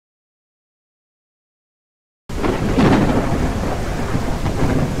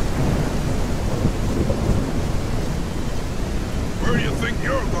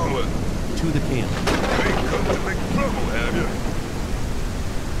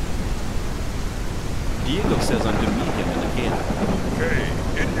Diego says I'm to meet him in the camp. Okay,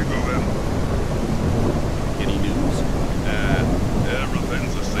 in you go then. Any news?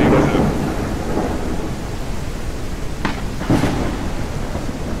 Everything's the same as ever.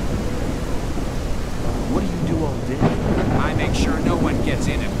 What do you do all day? I make sure no one gets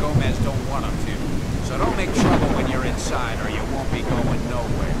in if Gomez don't want them to. So don't make trouble when you're inside or you won't be going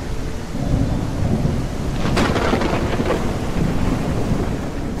nowhere.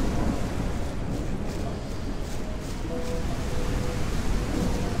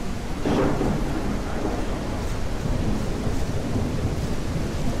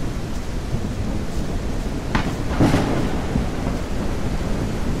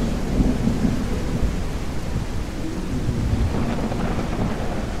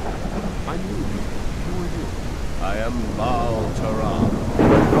 I am Baal Taran,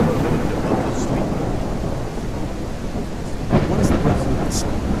 Brotherhood of the Sleeper. What is the Brotherhood of the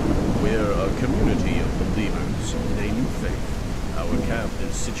Sleeper? We're a community of believers in a new faith. Our camp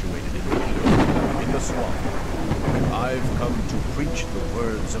is situated in the east, in the swamp. I've come to preach the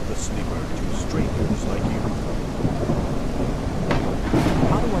words of the Sleeper to strangers like you.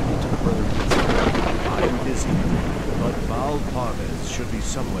 How do I get to the Brotherhood of the Sleeper? I'm busy, but Baal Parvez should be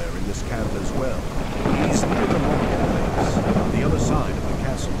somewhere in this camp as well. He's near the marketplace, on the other side of the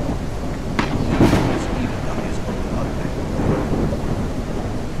castle. He's even got his own hutband.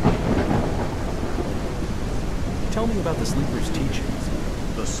 Tell me about the Sleeper's teachings.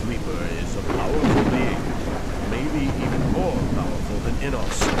 The Sleeper is a powerful being, maybe even more powerful than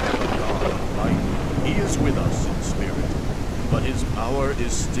Innos, the god of light. He is with us in spirit, but his power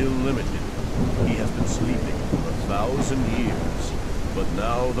is still limited. He has been sleeping for 1,000 years, but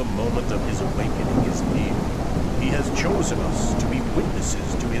now the moment of his awakening is near. He has chosen us to be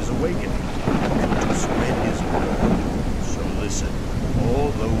witnesses to his awakening and to spread his word. So listen, all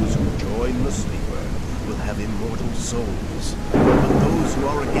those who join the Sleeper will have immortal souls, but those who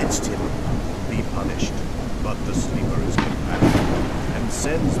are against him will be punished. But the Sleeper is compassionate and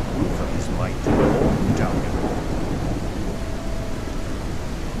sends proof of his might to all who doubt him.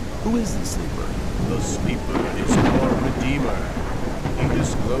 Who is the Sleeper? The Sleeper is our Redeemer. He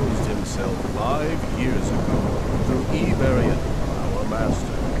disclosed himself 5 years ago through Iberian, our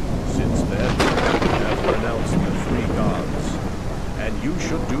master. Since then, we have renounced the 3 gods. And you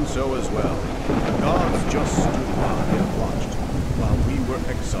should do so as well. The gods just stood by and watched while we were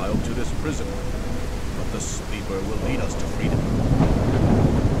exiled to this prison. But the Sleeper will lead us to freedom.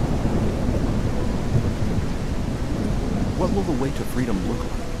 What will the way to freedom look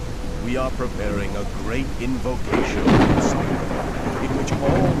like? We are preparing a great invocation of the Sleeper, in which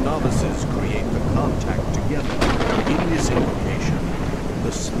all novices create the contact together. In this invocation,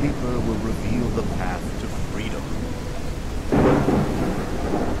 the Sleeper will reveal the path to freedom.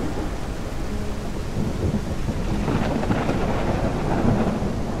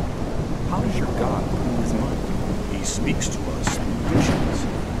 How does your God put in his mind? He speaks to us through visions.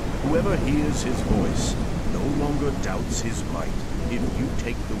 Whoever hears his voice no longer doubts his might. If you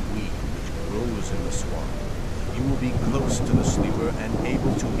take the weed which grows in the swamp, you will be close to the Sleeper and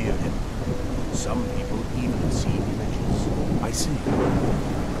able to hear him. Some people even see images. I see.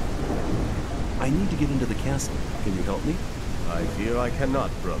 I need to get into the castle. Can you help me? I fear I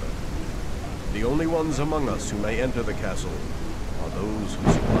cannot, brother. The only ones among us who may enter the castle are those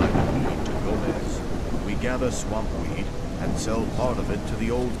who supply the weed to Gomez. We gather swamp weed and sell part of it to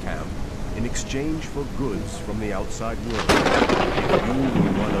the old camp in exchange for goods from the outside world. If you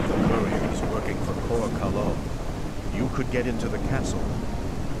were one of the couriers working for Cor Kalom, you could get into the castle.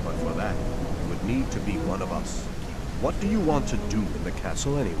 But for that, you would need to be one of us. What do you want to do in the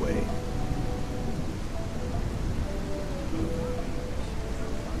castle anyway?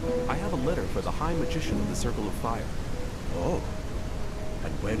 I have a letter for the High Magician of the Circle of Fire. Oh.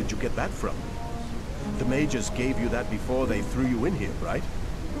 And where did you get that from? The mages gave you that before they threw you in here, right?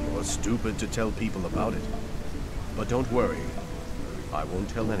 You're stupid to tell people about it. But don't worry. I won't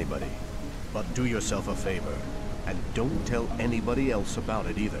tell anybody. But do yourself a favor, and don't tell anybody else about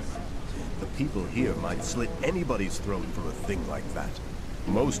it either. The people here might slit anybody's throat for a thing like that.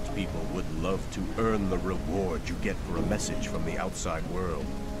 Most people would love to earn the reward you get for a message from the outside world.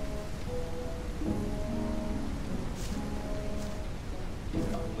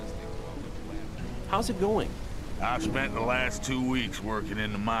 How's it going? I've spent the last 2 weeks working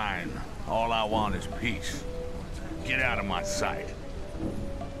in the mine. All I want is peace. Get out of my sight.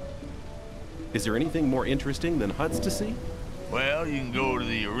 Is there anything more interesting than huts to see? Well, you can go to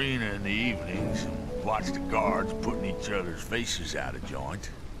the arena in the evenings and watch the guards putting each other's faces out of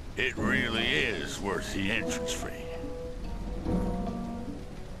joint. It really is worth the entrance fee.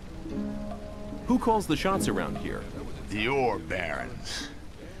 Who calls the shots around here? The ore barons.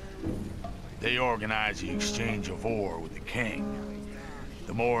 They organize the exchange of ore with the king.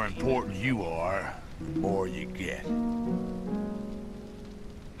 The more important you are, the more you get.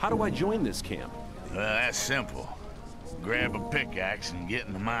 How do I join this camp? Well, that's simple. Grab a pickaxe and get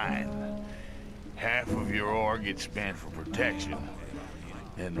in the mine. Half of your ore gets spent for protection,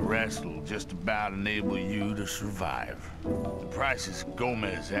 and the rest will just about enable you to survive. The prices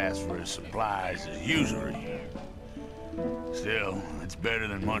Gomez asks for his supplies is usury. Still, it's better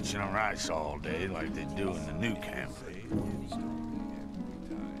than munching on rice all day like they do in the new camp.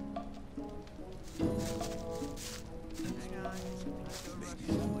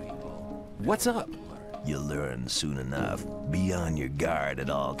 What's up? You'll learn soon enough. Be on your guard at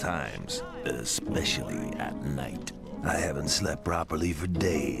all times, especially at night. I haven't slept properly for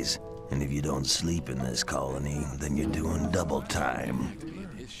days, and if you don't sleep in this colony, then you're doing double time.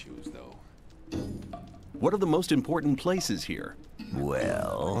 What are the most important places here?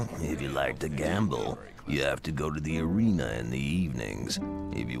 Well, if you like to gamble, you have to go to the arena in the evenings.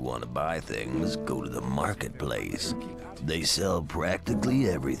 If you want to buy things, go to the marketplace. They sell practically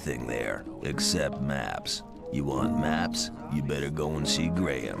everything there, except maps. You want maps? You better go and see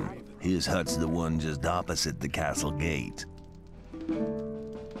Graham. His hut's the one just opposite the castle gate. You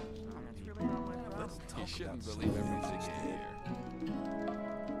shouldn't believe everything you hear.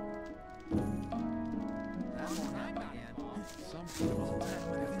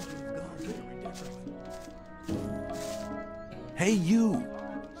 Hey, you!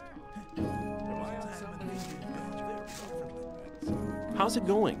 How's it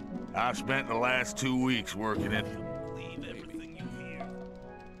going? I've spent the last 2 weeks working it.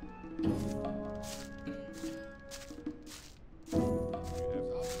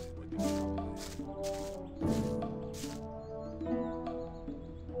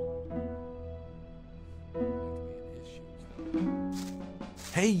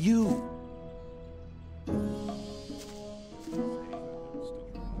 Hey, you!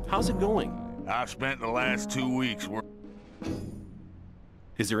 How's it going? I've spent the last 2 weeks working.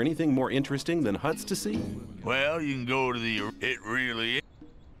 Is there anything more interesting than huts to see? Well, you can go to the... It really is.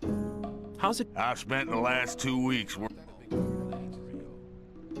 How's it? I've spent the last 2 weeks working.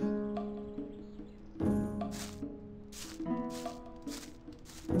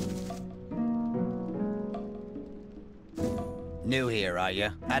 New here, are you?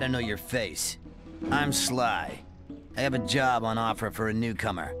 I don't know your face. I'm Sly. I have a job on offer for a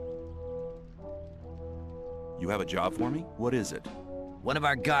newcomer. You have a job for me? What is it? One of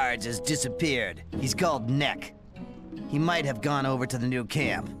our guards has disappeared. He's called Neck. He might have gone over to the new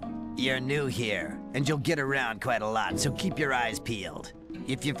camp. You're new here, and you'll get around quite a lot, so keep your eyes peeled.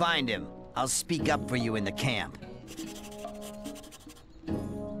 If you find him, I'll speak up for you in the camp.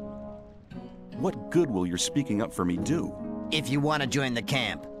 What good will your speaking up for me do? If you want to join the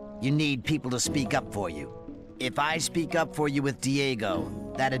camp, you need people to speak up for you. If I speak up for you with Diego,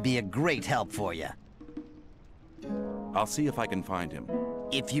 that'd be a great help for you. I'll see if I can find him.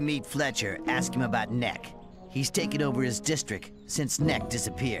 If you meet Fletcher, ask him about Neck. He's taken over his district since Neck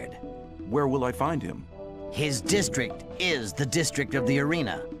disappeared. Where will I find him? His district is the district of the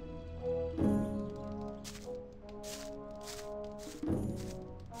arena.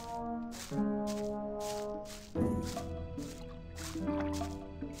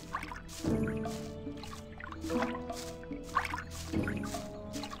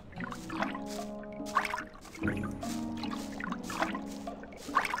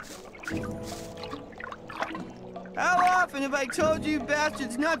 How often have I told you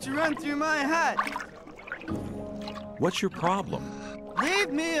bastards not to run through my hut? What's your problem? Leave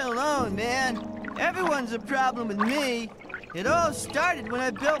me alone, man. Everyone's a problem with me. It all started when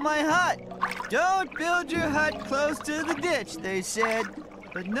I built my hut. Don't build your hut close to the ditch, they said.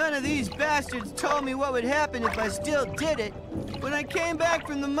 But none of these bastards told me what would happen if I still did it. When I came back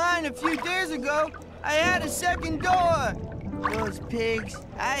from the mine a few days ago, I had a second door. Those pigs,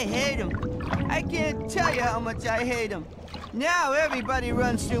 I hate them. I can't tell you how much I hate them. Now everybody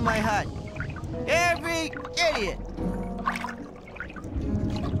runs through my hut. Every idiot.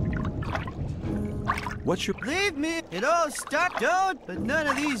 What's your... Leave me. It all started. Don't. But none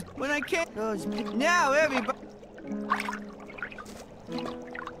of these. When I can't. Those. Now everybody.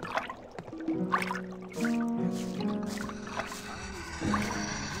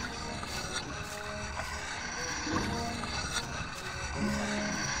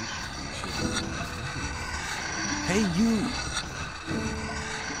 Hey, you!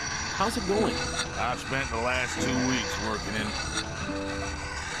 How's it going? I've spent the last 2 weeks working in...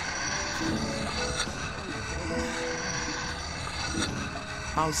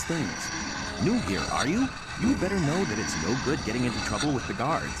 How's things? New here, are you? You better know that it's no good getting into trouble with the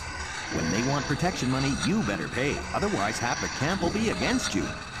guards. When they want protection money, you better pay. Otherwise, half the camp will be against you.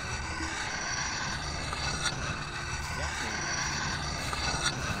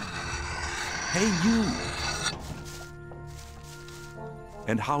 Hey, you!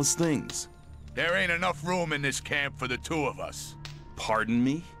 And how's things? There ain't enough room in this camp for the two of us. Pardon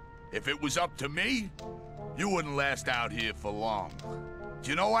me? If it was up to me, you wouldn't last out here for long. Do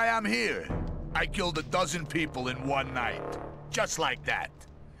you know why I'm here? I killed 12 people in one night. Just like that.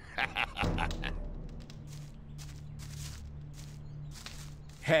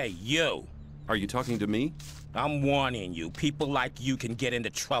 Hey, you. Are you talking to me? I'm warning you, people like you can get into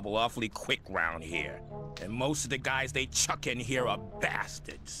trouble awfully quick round here. And most of the guys they chuck in here are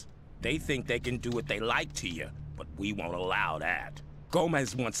bastards. They think they can do what they like to you, but we won't allow that.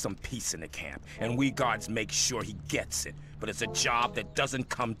 Gomez wants some peace in the camp, and we guards make sure he gets it. But it's a job that doesn't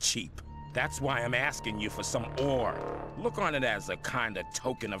come cheap. That's why I'm asking you for some ore. Look on it as a kind of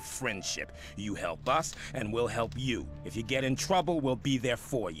token of friendship. You help us, and we'll help you. If you get in trouble, we'll be there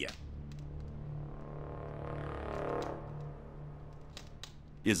for you.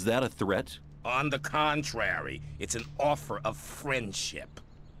 Is that a threat? On the contrary, it's an offer of friendship.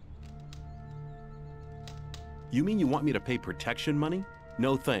 You mean you want me to pay protection money?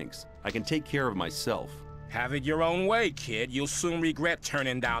 No thanks. I can take care of myself. Have it your own way, kid. You'll soon regret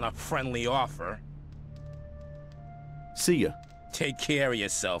turning down a friendly offer. See ya. Take care of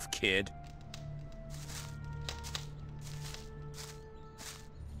yourself, kid.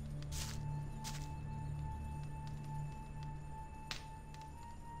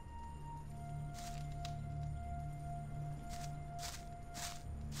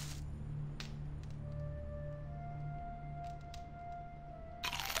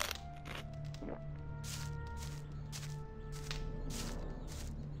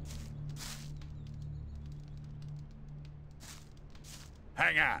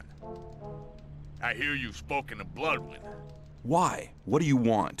 Hang on. I hear you've spoken to Bloodwind. Why? What do you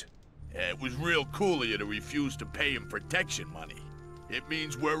want? It was real cool of you to refuse to pay him protection money. It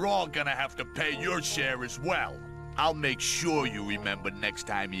means we're all gonna have to pay your share as well. I'll make sure you remember next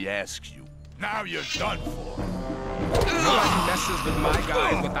time he asks you. Now you're done for. Nobody messes with my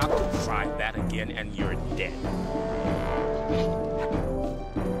guys without trying that again, and you're dead.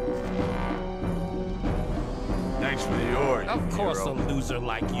 Thanks for the ore. Of course a loser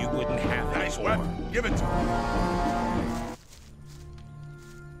like you wouldn't have that Nice ore. weapon. Give it to me.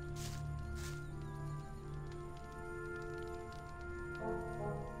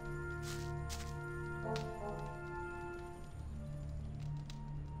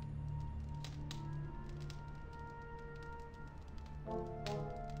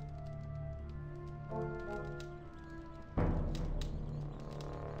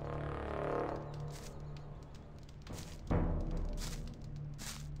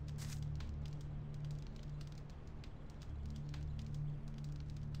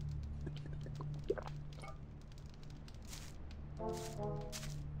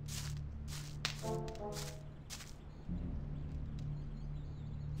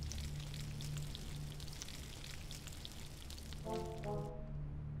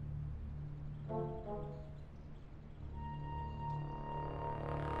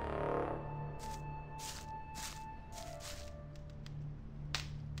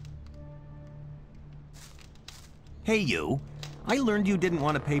 Hey, you. I learned you didn't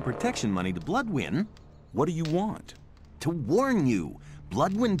want to pay protection money to Bloodwind. What do you want? To warn you,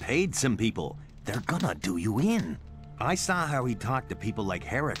 Bloodwind paid some people. They're gonna do you in. I saw how he talked to people like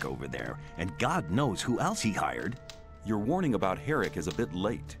Herrick over there, and God knows who else he hired. Your warning about Herrick is a bit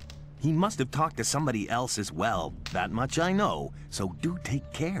late. He must have talked to somebody else as well. That much I know, so do take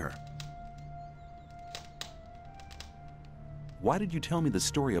care. Why did you tell me the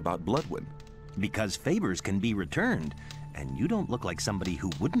story about Bloodwind? Because favors can be returned, and you don't look like somebody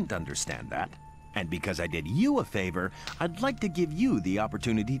who wouldn't understand that. And because I did you a favor, I'd like to give you the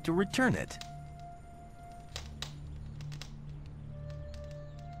opportunity to return it.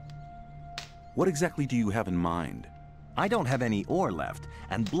 What exactly do you have in mind? I don't have any ore left,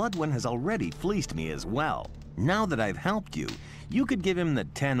 and Bloodwind has already fleeced me as well. Now that I've helped you, you could give him the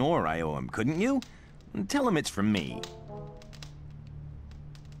 10 ore I owe him, couldn't you? Tell him it's from me.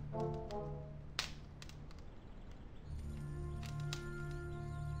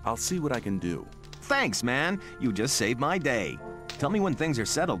 I'll see what I can do. Thanks, man. You just saved my day. Tell me when things are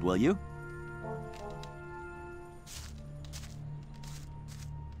settled, will you?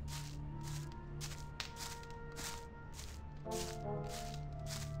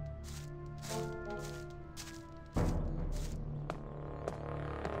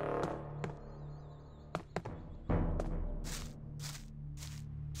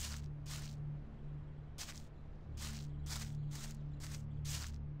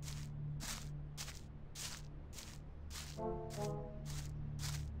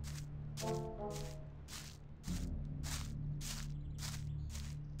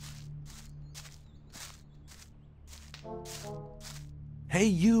 Hey,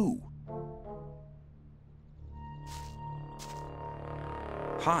 you!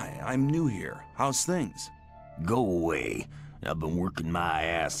 Hi, I'm new here. How's things? Go away. I've been working my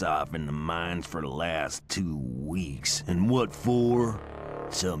ass off in the mines for the last 2 weeks. And what for?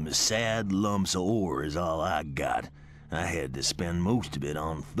 Some sad lumps of ore is all I got. I had to spend most of it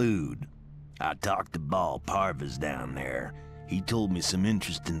on food. I talked to Baal Parvas down there. He told me some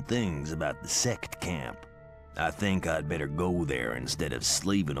interesting things about the Sect camp. I think I'd better go there instead of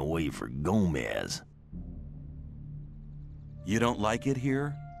slaving away for Gomez. You don't like it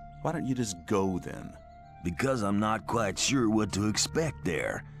here? Why don't you just go then? Because I'm not quite sure what to expect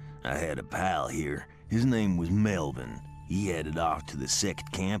there. I had a pal here. His name was Melvin. He headed off to the Sect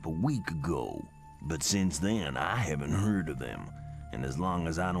camp a week ago. But since then, I haven't heard of him. And as long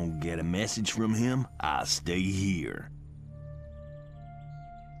as I don't get a message from him, I'll stay here.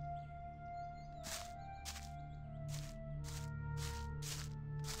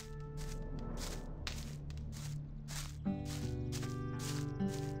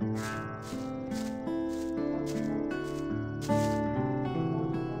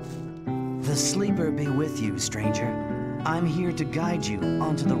 The sleeper be with you, stranger. I'm here to guide you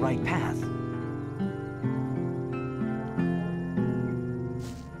onto the right path.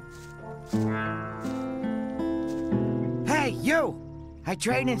 Hey, you! I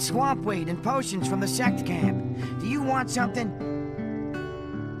trade in swamp weed and potions from the Sect camp. Do you want something?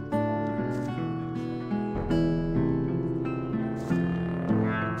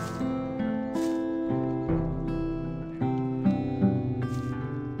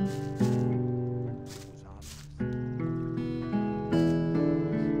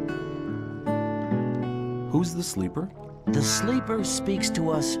 Who's the sleeper? The sleeper speaks to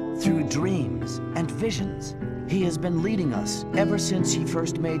us through dreams and visions. He has been leading us ever since he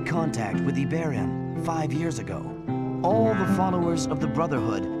first made contact with Iberian 5 years ago. All the followers of the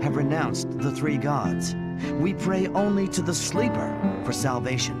Brotherhood have renounced the 3 gods. We pray only to the sleeper for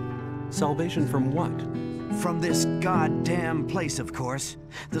salvation. Salvation from what? From this goddamn place, of course.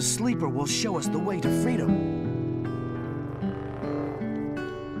 The sleeper will show us the way to freedom.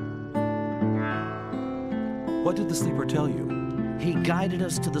 What did the sleeper tell you? He guided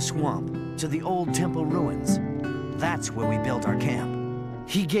us to the swamp, to the old temple ruins. That's where we built our camp.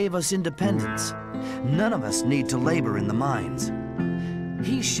 He gave us independence. None of us need to labor in the mines.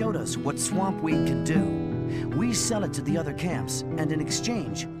 He showed us what swamp weed can do. We sell it to the other camps, and in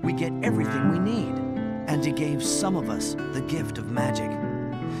exchange, we get everything we need. And he gave some of us the gift of magic.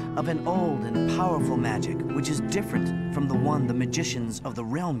 Of an old and powerful magic, which is different from the one the magicians of the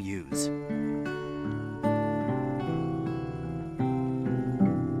realm use.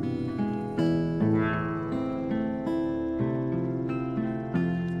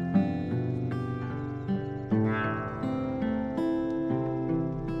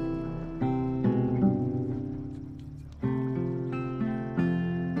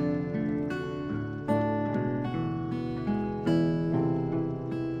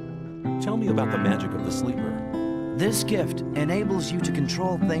 Tell me about the magic of the sleeper. This gift enables you to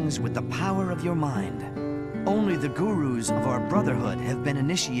control things with the power of your mind. Only the gurus of our Brotherhood have been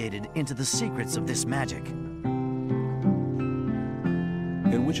initiated into the secrets of this magic.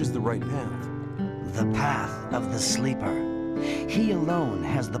 And which is the right path? The path of the sleeper. He alone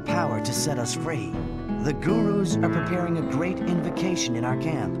has the power to set us free. The gurus are preparing a great invocation in our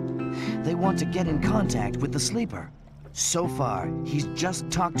camp. They want to get in contact with the sleeper. So far, he's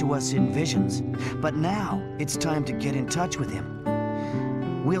just talked to us in visions, but now it's time to get in touch with him.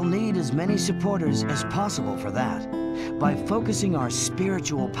 We'll need as many supporters as possible for that. By focusing our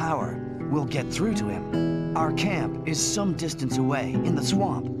spiritual power, we'll get through to him. Our camp is some distance away in the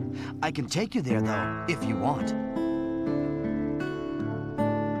swamp. I can take you there, though, if you want.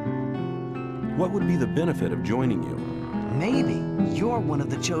 What would be the benefit of joining you? Maybe you're one of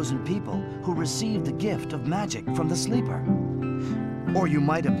the chosen people who received the gift of magic from the sleeper. Or you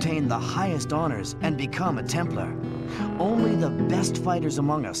might obtain the highest honors and become a Templar. Only the best fighters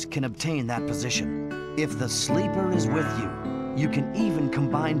among us can obtain that position. If the sleeper is with you, you can even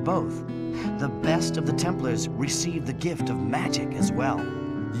combine both. The best of the Templars receive the gift of magic as well.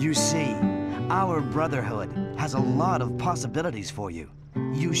 You see, our Brotherhood has a lot of possibilities for you.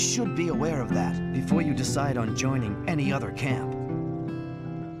 You should be aware of that before you decide on joining any other camp.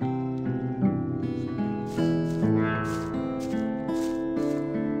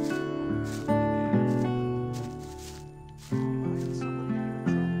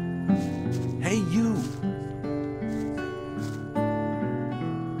 Hey, you!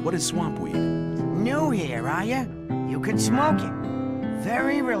 What is swamp weed? New here, are ya? You can smoke it.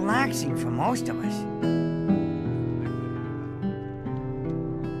 Very relaxing for most of us.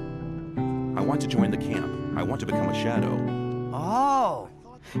 want to join the camp. I want to become a shadow. Oh,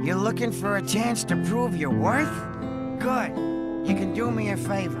 you're looking for a chance to prove your worth? Good. You can do me a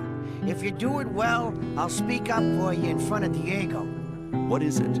favor. If you do it well, I'll speak up for you in front of Diego. What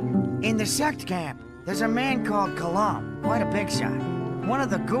is it? In the Sect camp, there's a man called Kalam, quite a big shot. One of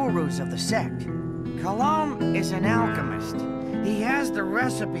the gurus of the Sect. Kalam is an alchemist. He has the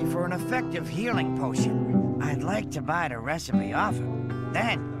recipe for an effective healing potion. I'd like to buy the recipe off him.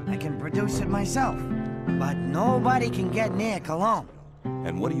 Then I can produce it myself. But nobody can get near Kalam.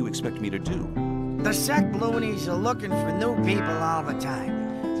 And what do you expect me to do? The Sect loonies are looking for new people all the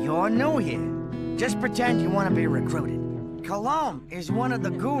time. You're new here. Just pretend you want to be recruited. Kalam is one of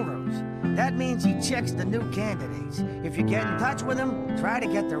the gurus. That means he checks the new candidates. If you get in touch with him, try to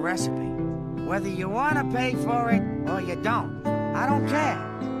get the recipe. Whether you want to pay for it or you don't, I don't care.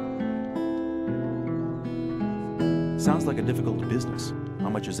 Sounds like a difficult business. How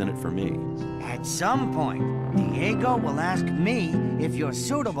much is in it for me? At some point, Diego will ask me if you're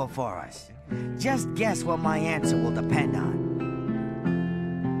suitable for us. Just guess what my answer will depend on.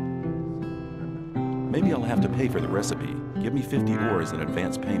 Maybe I'll have to pay for the recipe. Give me 50 ore as an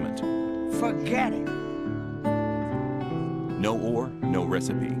advance payment. Forget it. No ore, no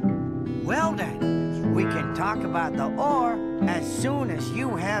recipe. Well then, we can talk about the ore as soon as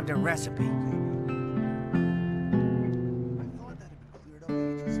you have the recipe.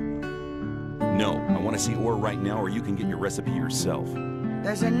 No, I want to see ore right now or you can get your recipe yourself.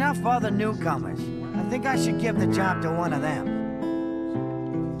 There's enough other newcomers. I think I should give the job to one of them.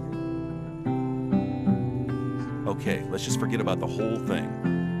 Okay, let's just forget about the whole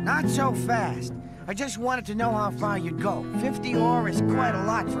thing. Not so fast. I just wanted to know how far you'd go. 50 ore is quite a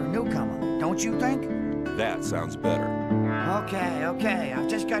lot for a newcomer, don't you think? That sounds better. Okay. I've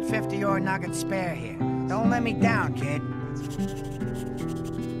just got 50 ore nuggets spare here. Don't let me down, kid.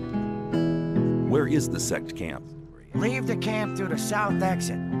 Where is the Sect camp? Leave the camp through the south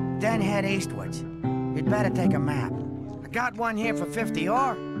exit, then head eastwards. You'd better take a map. I got one here for 50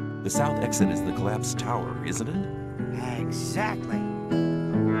 ore. The south exit is the collapsed tower, isn't it? Exactly.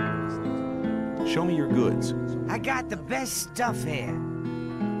 Show me your goods. I got the best stuff here.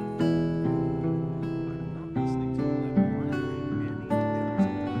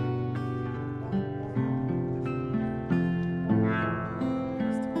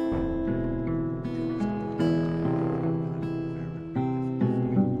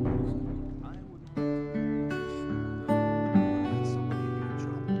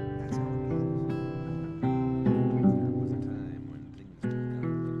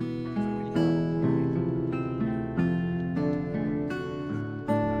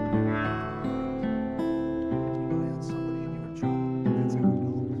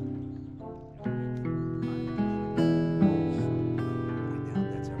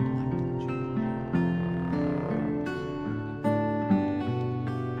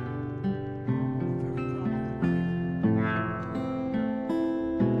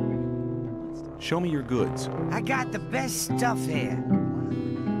 Show me your goods. I got the best stuff here.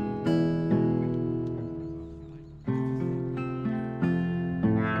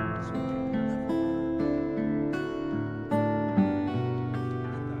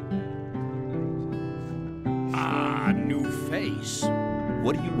 Ah, new face.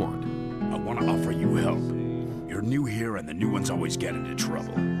 What do you want? I want to offer you help. You're new here and the new ones always get into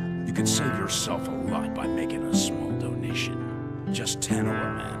trouble. You could save yourself a lot by making a small donation. Just 10 ore,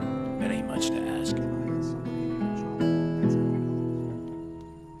 man. That ain't much to ask.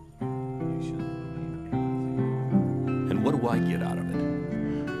 And what do I get out of it?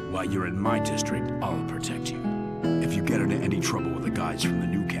 While you're in my district, I'll protect you. If you get into any trouble with the guys from the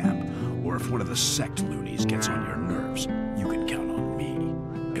new camp, or if one of the Sect loonies gets on your nerves, you can count on me.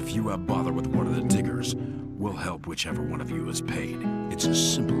 If you have bother with one of the diggers, we'll help whichever one of you is paid. It's as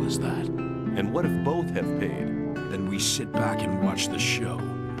simple as that. And what if both have paid? Then we sit back and watch the show.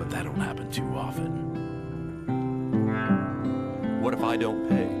 But that don't happen too often. What if I don't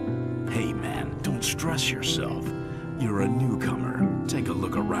pay? Hey man, don't stress yourself. You're a newcomer. Take a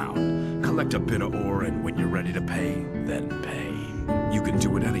look around. Collect a bit of ore, and when you're ready to pay, then pay. You can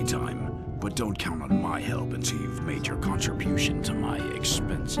do it anytime, but don't count on my help until you've made your contribution to my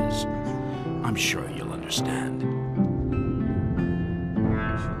expenses. I'm sure you'll understand.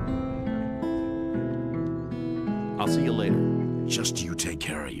 I'll see you later. Just you take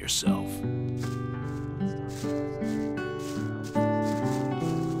care of yourself.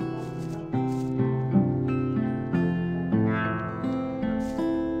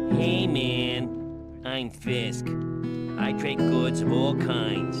 Hey man, I'm Fisk. I trade goods of all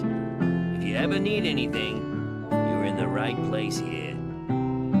kinds. If you ever need anything, you're in the right place here.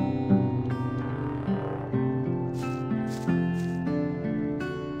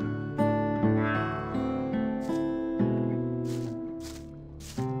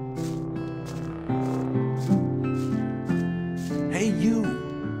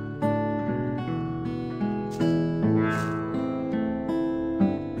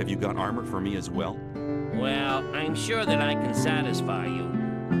 Have you got armor for me as well? Well, I'm sure that I can satisfy you.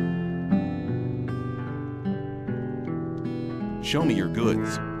 Show me your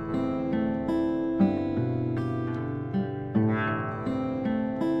goods.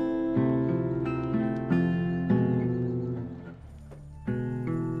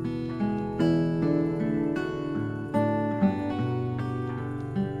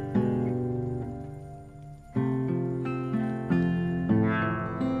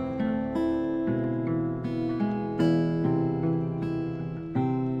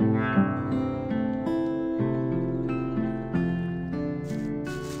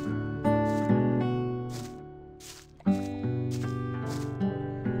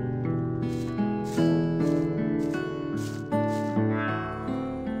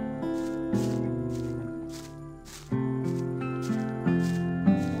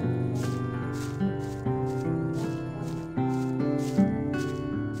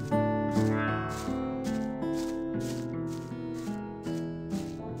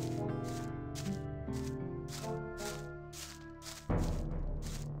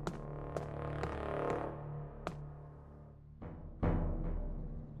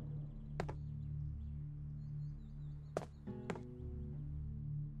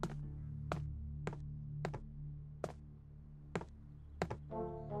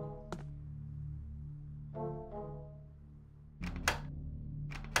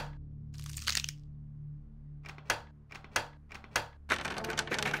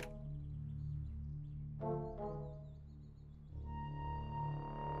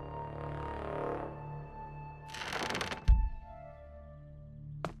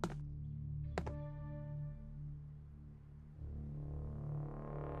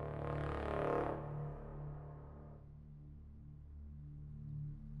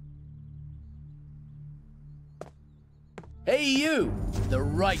 Hey you! The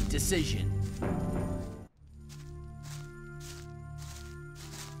right decision.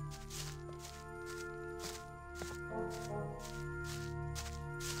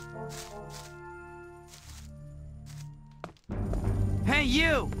 Hey,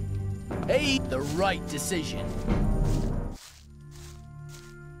 you! Hey, the right decision.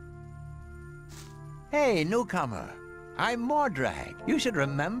 Hey, newcomer. I'm Mordrag. You should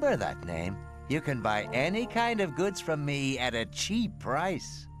remember that name. You can buy any kind of goods from me at a cheap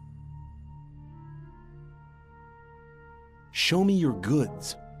price. Show me your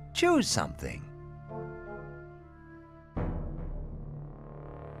goods. Choose something.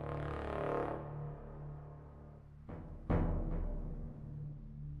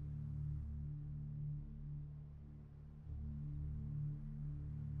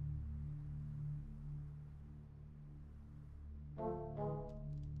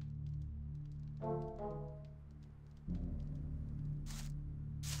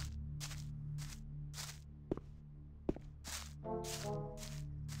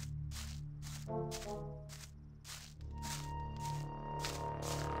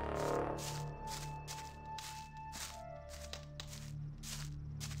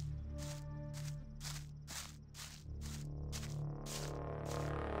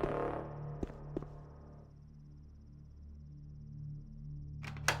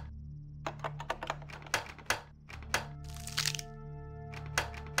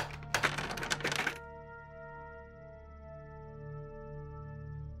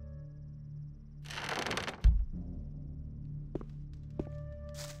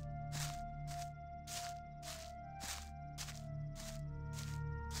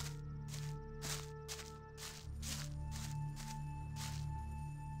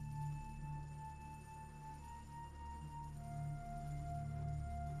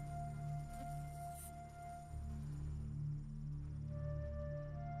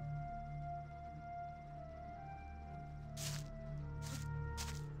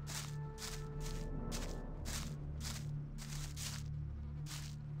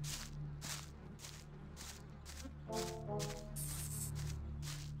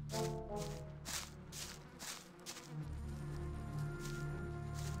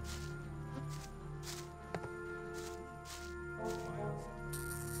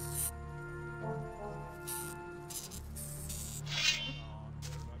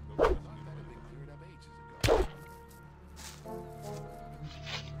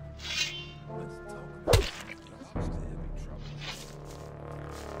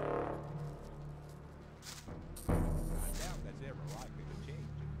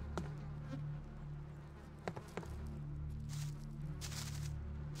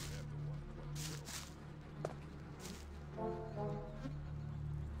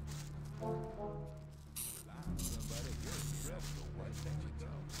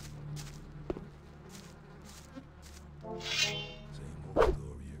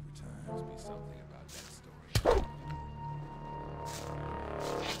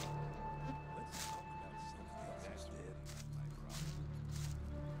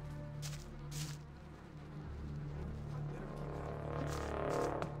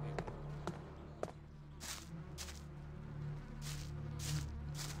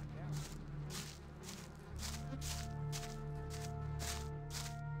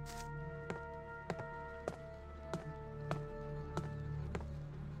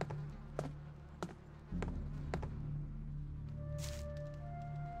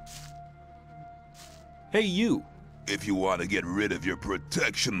 Hey, you! If you want to get rid of your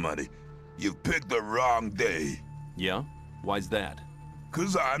protection money, you've picked the wrong day. Yeah? Why's that?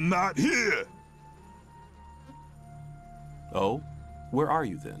 'Cause I'm not here! Oh? Where are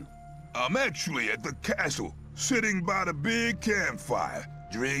you then? I'm actually at the castle, sitting by the big campfire,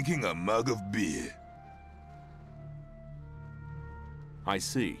 drinking a mug of beer. I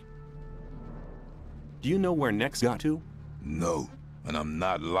see. Do you know where Neck's got to? No, and I'm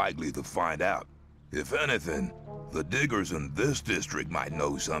not likely to find out. If anything, the diggers in this district might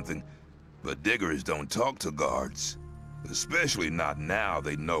know something, but diggers don't talk to guards. Especially not now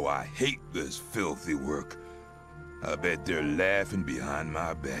they know I hate this filthy work. I bet they're laughing behind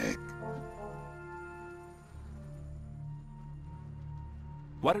my back.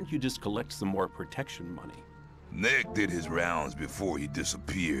 Why don't you just collect some more protection money? Neck did his rounds before he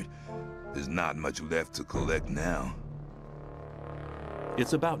disappeared. There's not much left to collect now.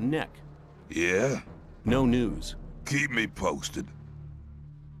 It's about Neck. Yeah? No news. Keep me posted.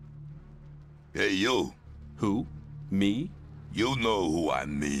 Hey, you. Who? Me? You know who I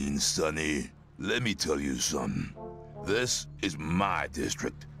mean, Sonny. Let me tell you something. This is my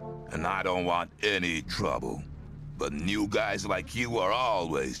district, and I don't want any trouble. But new guys like you are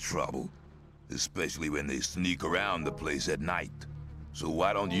always trouble, especially when they sneak around the place at night. So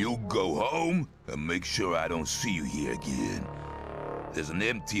why don't you go home and make sure I don't see you here again? There's an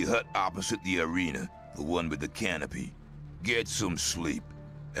empty hut opposite the arena, the one with the canopy. Get some sleep,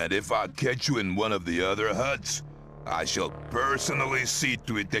 and if I catch you in one of the other huts, I shall personally see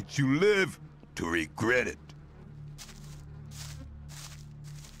to it that you live to regret it.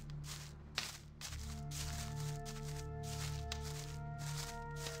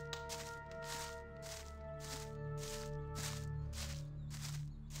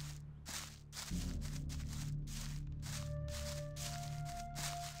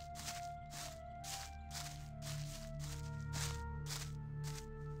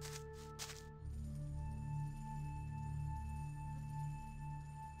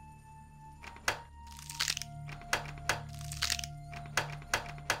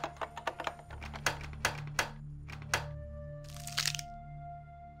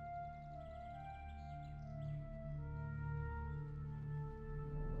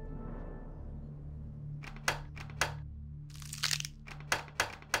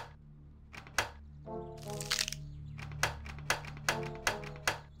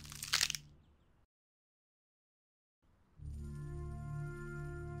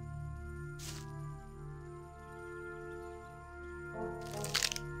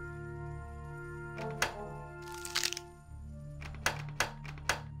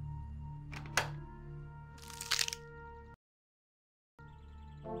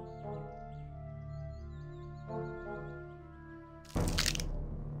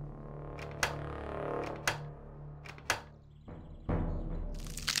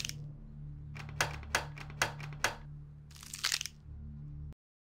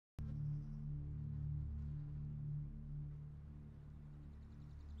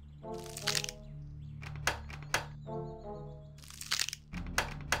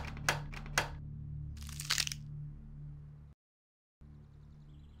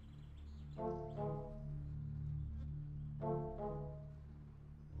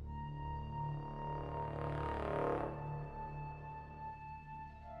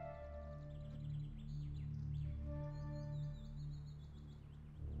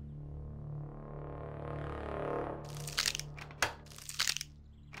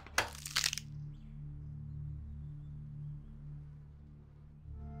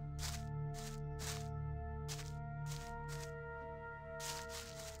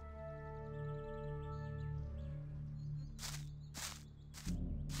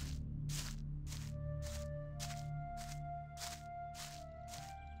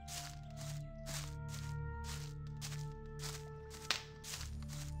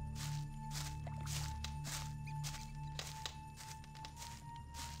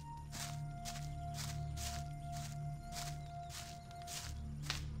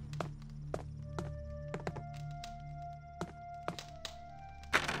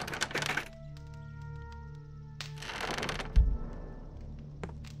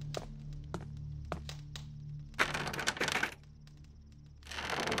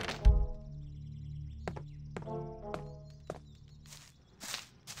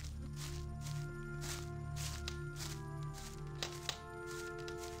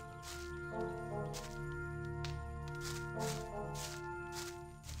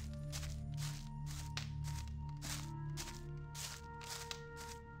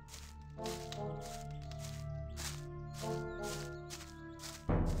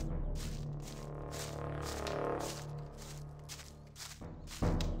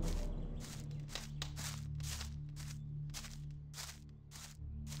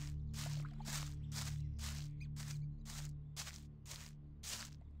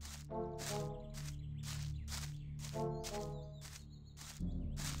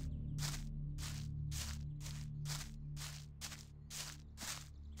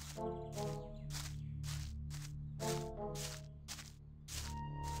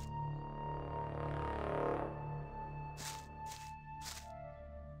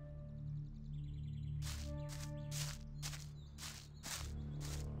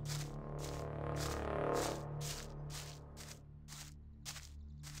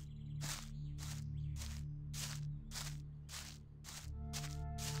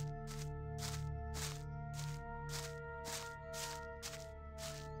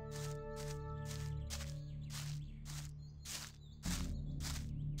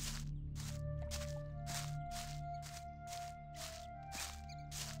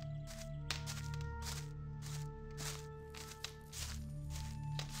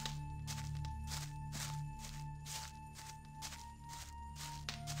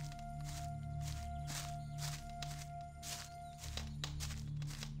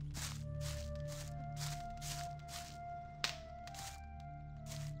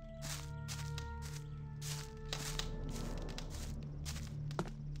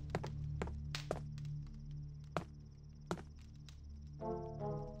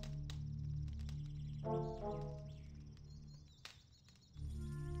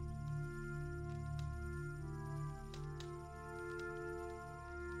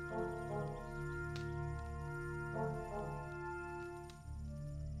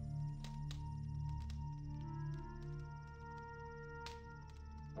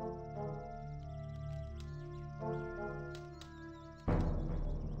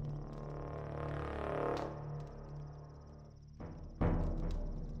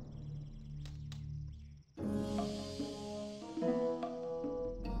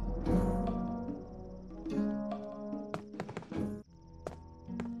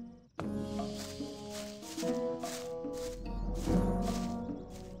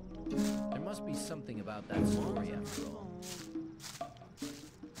 Something about that story, after all.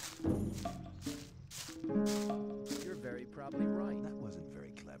 You're very probably right. That wasn't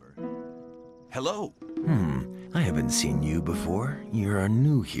very clever. Hello. I haven't seen you before. You're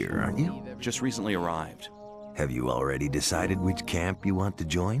new here, aren't you? Just recently arrived. Have you already decided which camp you want to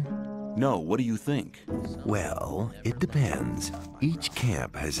join? No, what do you think? Well, it depends. Each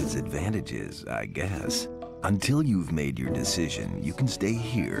camp has its advantages, I guess. Until you've made your decision, you can stay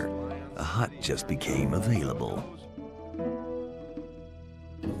here. A hut just became available.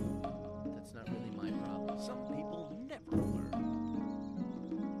 That's not really my problem. Some people never learn.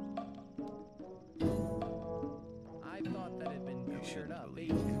 I thought that had been cleared up.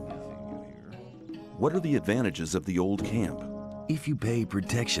 What are the advantages of the old camp? If you pay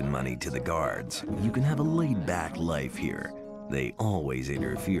protection money to the guards, you can have a laid-back life here. They always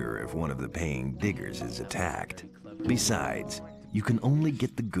interfere if one of the paying diggers is attacked. Besides, you can only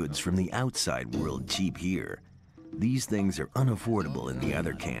get the goods from the outside world cheap here. These things are unaffordable in the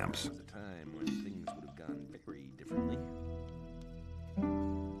other camps. There was a time when things would have gone very differently.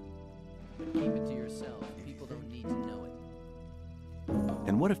 Keep it to yourself. People don't need to know it.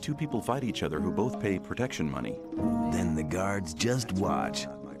 And what if two people fight each other who both pay protection money? Then the guards just watch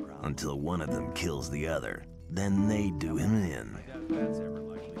until one of them kills the other. Then they do him in.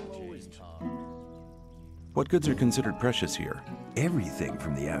 What goods are considered precious here? Everything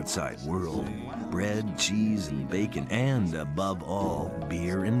from the outside world. Bread, cheese, and bacon, and above all,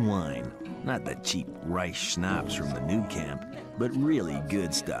 beer and wine. Not the cheap rice schnapps from the new camp, but really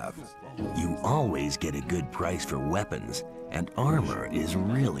good stuff. You always get a good price for weapons, and armor is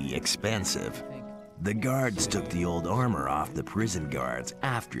really expensive. The guards took the old armor off the prison guards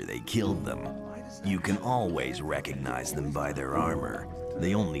after they killed them. You can always recognize them by their armor.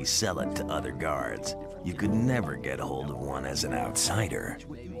 They only sell it to other guards. You could never get a hold of one as an outsider.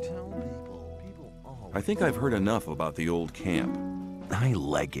 I think I've heard enough about the old camp. I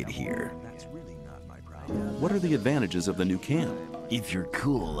like it here. What are the advantages of the new camp? If you're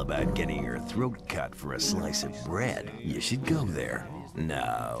cool about getting your throat cut for a slice of bread, you should go there.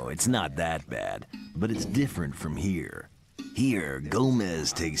 No, it's not that bad, but it's different from here. Here,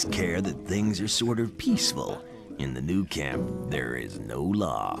 Gomez takes care that things are sort of peaceful. In the new camp, there is no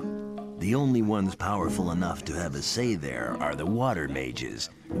law. The only ones powerful enough to have a say there are the water mages,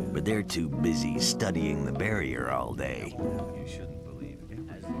 but they're too busy studying the barrier all day. You shouldn't believe it.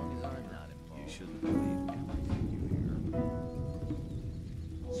 As long as I'm not involved. You shouldn't believe everything you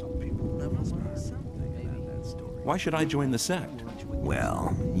hear. Some people never learn something about that story. Why should I join the sect?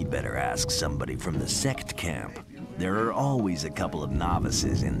 Well, you better ask somebody from the Sect camp. There are always a couple of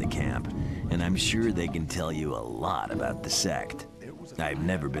novices in the camp, and I'm sure they can tell you a lot about the Sect. I've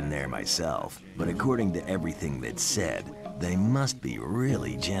never been there myself, but according to everything that's said, they must be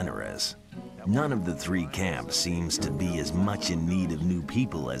really generous. None of the 3 camps seems to be as much in need of new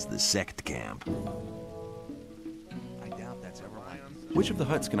people as the Sect camp. Which of the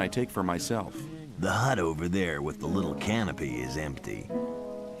huts can I take for myself? The hut over there with the little canopy is empty.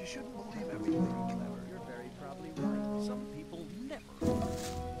 You shouldn't believe everything. You're very probably right. Some people never.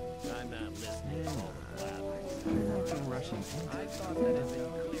 I'm not listening to all the blabbering. I thought that had been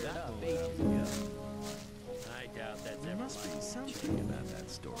cleared up ages ago. I doubt that's ever. There must be something about that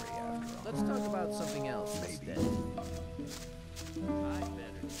story after all. Let's talk about something else instead. I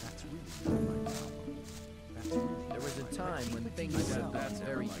better. That's really not my problem. There was a time when things got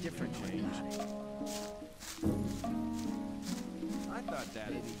very different. I thought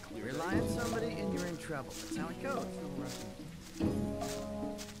that'd be clear. Rely on somebody and you're in trouble. That's how it goes.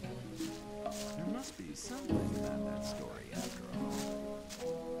 There must be something about that story after all.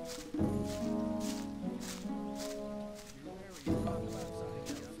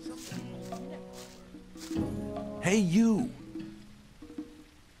 Hey, you!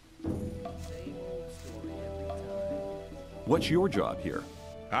 What's your job here?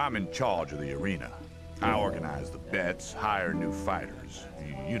 I'm in charge of the arena. I organize the bets, hire new fighters.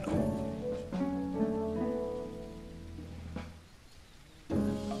 You know.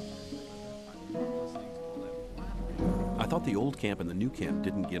 I thought the old camp and the new camp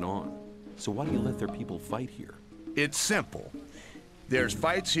didn't get on. So why do you let their people fight here? It's simple. There's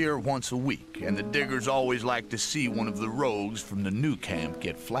fights here once a week, and the diggers always like to see one of the rogues from the new camp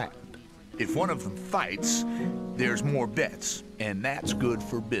get flattened. If one of them fights, there's more bets, and that's good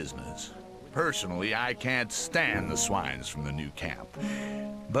for business. Personally, I can't stand the swines from the new camp.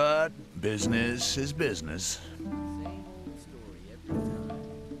 But business is business.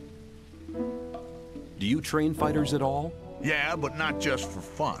 Do you train fighters at all? Yeah, but not just for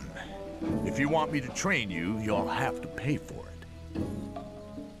fun. If you want me to train you, you'll have to pay for it.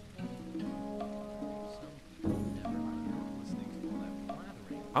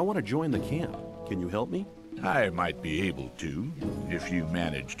 I want to join the camp. Can you help me? I might be able to, if you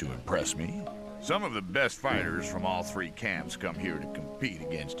manage to impress me. Some of the best fighters from all 3 camps come here to compete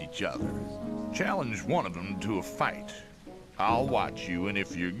against each other. Challenge one of them to a fight. I'll watch you, and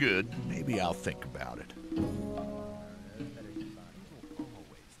if you're good, maybe I'll think about it.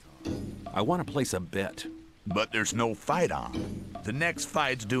 I want to place a bet. But there's no fight on. The next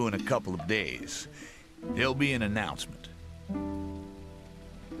fight's due in a couple of days. There'll be an announcement.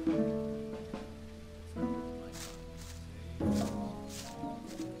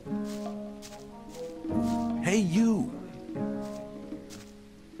 Hey, you!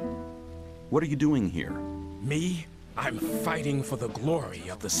 What are you doing here? Me? I'm fighting for the glory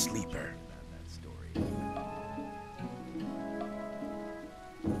of the Sleeper.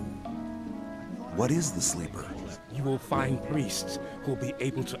 What is the Sleeper? You will find priests who'll be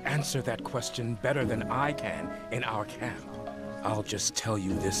able to answer that question better than I can in our camp. I'll just tell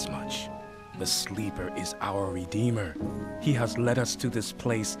you this much. The Sleeper is our Redeemer. He has led us to this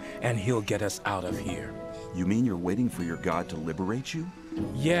place, and he'll get us out of here. You mean you're waiting for your god to liberate you?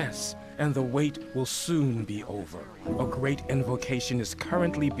 Yes, and the wait will soon be over. A great invocation is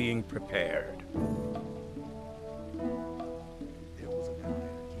currently being prepared.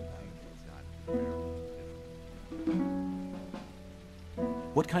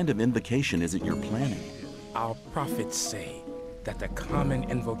 What kind of invocation is it you're planning? Our prophets say that the common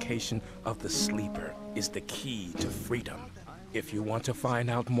invocation of the Sleeper is the key to freedom. If you want to find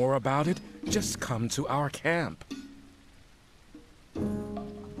out more about it, just come to our camp.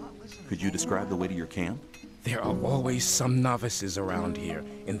 Could you describe the way to your camp? There are always some novices around here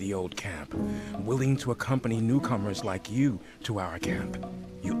in the old camp, willing to accompany newcomers like you to our camp.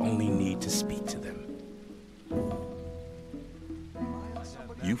 You only need to speak to them.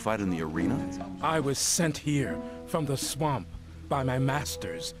 You fight in the arena? I was sent here from the swamp by my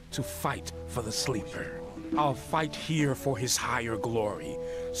masters to fight for the Sleeper. I'll fight here for his higher glory,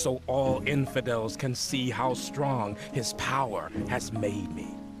 so all infidels can see how strong his power has made me.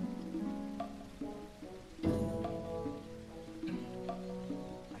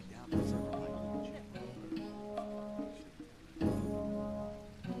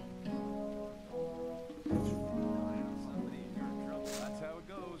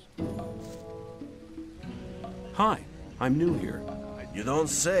 Hi, I'm new here. You don't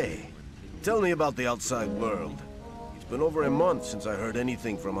say. Tell me about the outside world. It's been over a month since I heard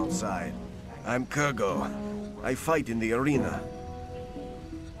anything from outside. I'm Kurgo. I fight in the arena.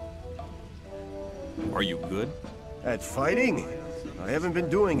 Are you good? At fighting? I haven't been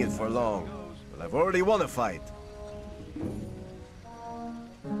doing it for long, but I've already won a fight.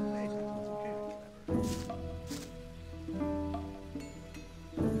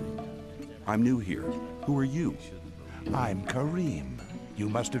 I'm new here. Who are you? I'm Kareem. You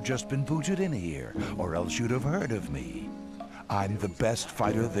must have just been booted in here, or else you'd have heard of me. I'm the best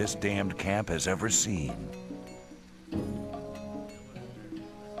fighter this damned camp has ever seen.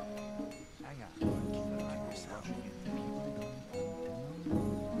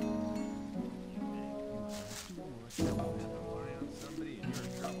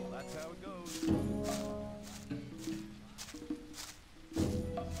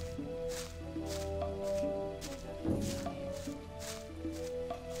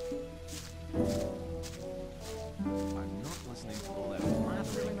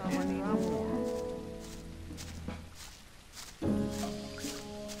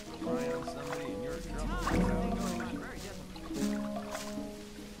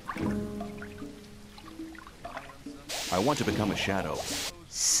 I want to become a shadow.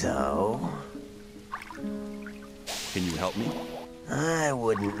 So? Can you help me? I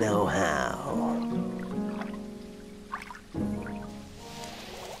wouldn't know how.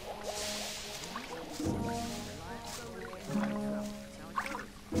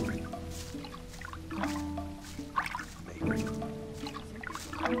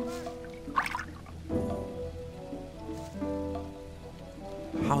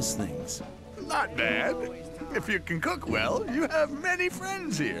 How's things? Not bad. If you can cook well, you have many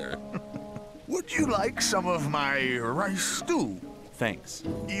friends here. Would you like some of my rice stew? Thanks.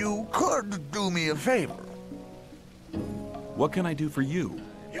 You could do me a favor. What can I do for you?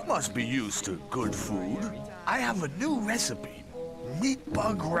 You must be used to good food. I have a new recipe. Meat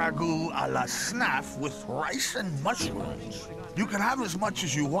bug ragu a la snaff with rice and mushrooms. You can have as much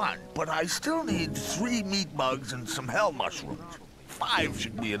as you want, but I still need 3 meat bugs and some hell mushrooms. 5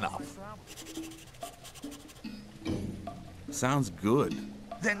 should be enough. Sounds good.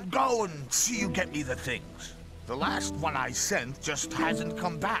 Then go and see you get me the things. The last one I sent just hasn't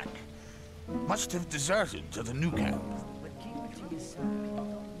come back. Must have deserted to the new camp.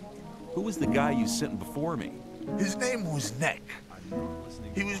 Who was the guy you sent before me? His name was Neck.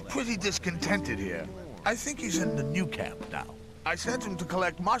 He was pretty discontented here. I think he's in the new camp now. I sent him to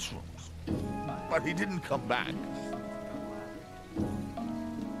collect mushrooms, but he didn't come back.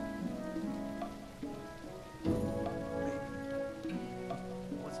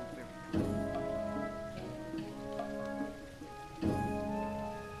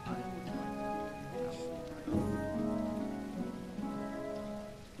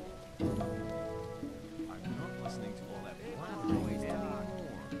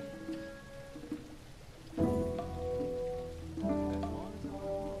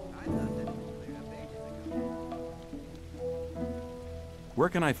 Where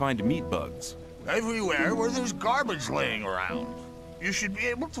can I find meat bugs? Everywhere where there's garbage laying around. You should be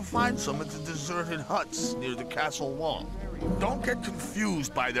able to find some at the deserted huts near the castle wall. Don't get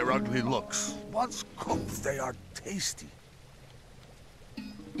confused by their ugly looks. Once cooked, they are tasty.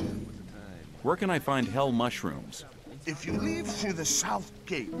 Where can I find hell mushrooms? If you leave through the south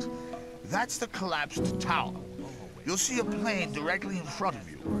gate, that's the collapsed tower. You'll see a plain directly in front of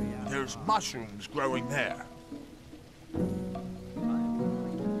you. There's mushrooms growing there.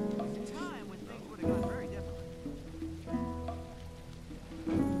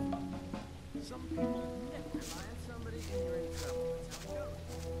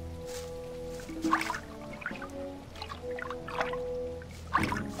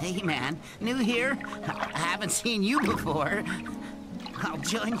 Hey, man. New here? I haven't seen you before. I'll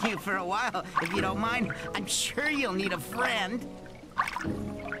join you for a while, if you don't mind. I'm sure you'll need a friend.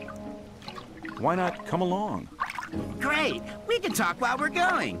 Why not come along? Great! We can talk while we're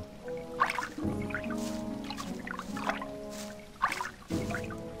going.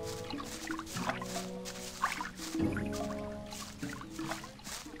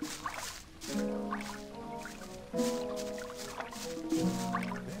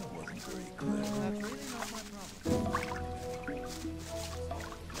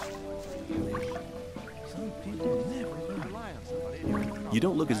 You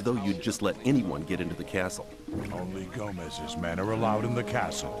don't look as though you'd just let anyone get into the castle. Only Gomez's men are allowed in the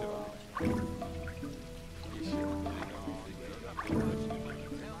castle.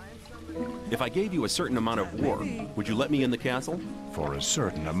 If I gave you a certain amount of ore, would you let me in the castle? For a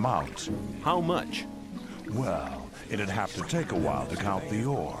certain amount. How much? Well, it'd have to take a while to count the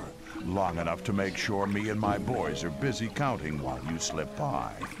ore. Long enough to make sure me and my boys are busy counting while you slip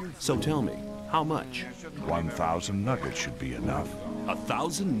by. So tell me, how much? 1,000 nuggets should be enough.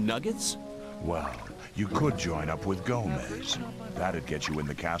 1,000 nuggets? Well, you could join up with Gomez. That'd get you in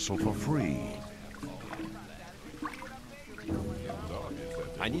the castle for free.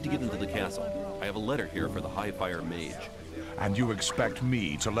 I need to get into the castle. I have a letter here for the High Fire Mage. And you expect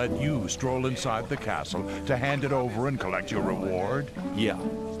me to let you stroll inside the castle to hand it over and collect your reward? Yeah.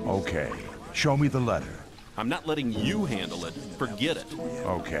 Okay. Show me the letter. I'm not letting you handle it. Forget it.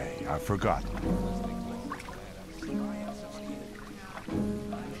 Okay, I've forgotten.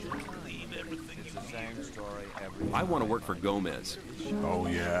 I want to work for Gomez. Oh,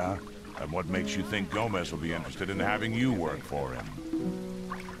 yeah? And what makes you think Gomez will be interested in having you work for him?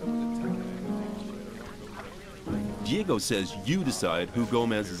 Diego says you decide who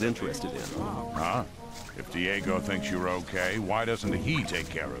Gomez is interested in. Huh? If Diego thinks you're okay, why doesn't he take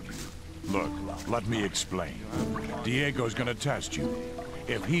care of you? Look, let me explain. Diego's gonna test you.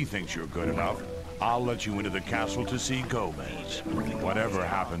 If he thinks you're good enough, I'll let you into the castle to see Gomez. Whatever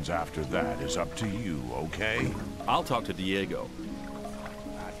happens after that is up to you, okay? I'll talk to Diego.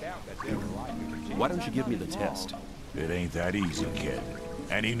 Why don't you give me the test? It ain't that easy, kid.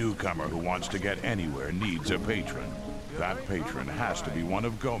 Any newcomer who wants to get anywhere needs a patron. That patron has to be one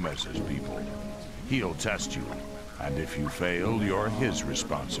of Gomez's people. He'll test you, and if you fail, you're his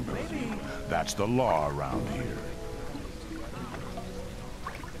responsibility. That's the law around here.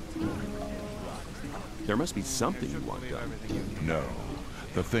 There must be something you want done. No.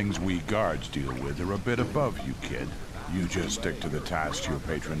 The things we guards deal with are a bit above you, kid. You just stick to the tasks your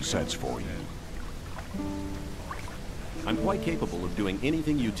patron sets for you. I'm quite capable of doing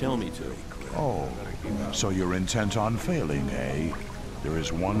anything you tell me to. Oh, so you're intent on failing, eh? There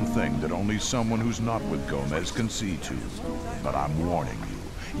is one thing that only someone who's not with Gomez can see to. But I'm warning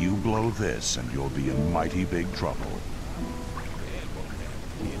you, you blow this and you'll be in mighty big trouble.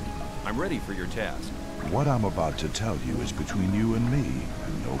 I'm ready for your task. What I'm about to tell you is between you and me,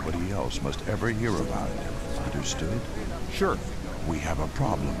 and nobody else must ever hear about it. Understood? Sure. We have a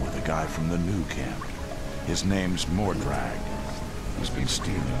problem with a guy from the new camp. His name's Mordrag. He's been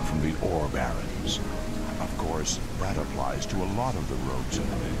stealing from the ore barons. Of course, that applies to a lot of the rogues in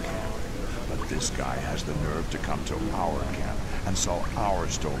the new camp. But this guy has the nerve to come to our camp and sell our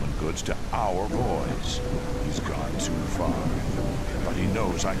stolen goods to our boys. He's gone too far. But he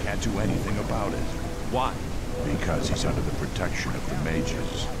knows I can't do anything about it. Why? Because he's under the protection of the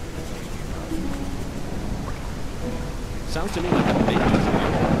mages. Sounds to me like a mages.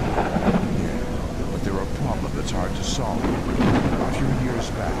 But they're a problem that's hard to solve. A few years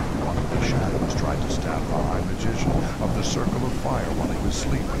back, one of the shadows tried to stab the High Magician of the Circle of Fire while he was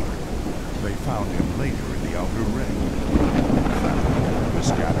sleeping. They found him later in the Outer Ring. In fact, he was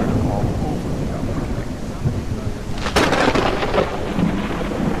scattered all over the Outer Ring.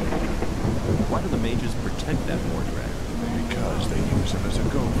 Why do the mages protect that Mordrag? Because they use him as a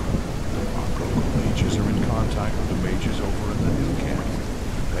gopher. Our local mages are in contact with the mages over in the new camp.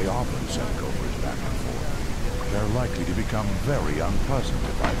 They often send gophers back and forth. They're likely to become very unpleasant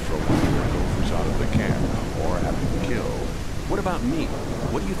if I throw one of their gophers out of the camp or have him killed. What about me?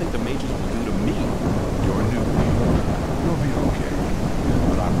 What do you think the mages will do to me? You're new here. You'll be okay.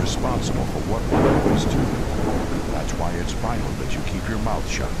 But I'm responsible for what my boys do. That's why it's vital that you keep your mouth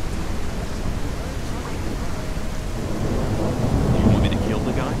shut. You want me to kill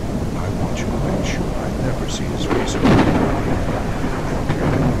the guy? I want you to make sure I never see his face again. I don't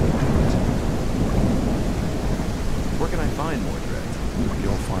care how you do it. Where can I find Mordrag?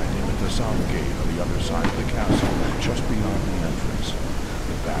 You'll find him at the south gate on the other side of the castle, just beyond the entrance.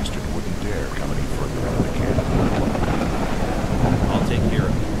 The bastard wouldn't dare come any further out of the camp. I'll take care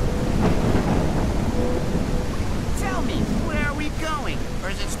of it. Tell me, where are we going? Or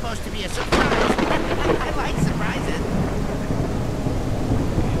is it supposed to be a surprise? I like surprises.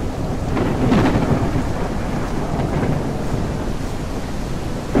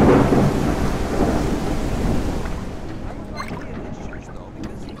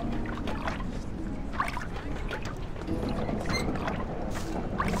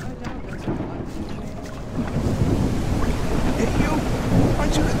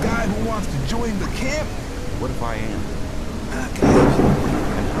 Join the camp? What if I am? I can help you.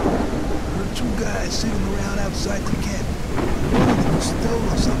 There are two guys sitting around outside the camp. One of them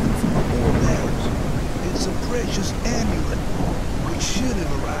stole something from the ore barrels. It's a precious amulet, which should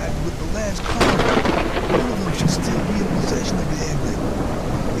have arrived with the last cargo. One of them should still be in possession of the amulet.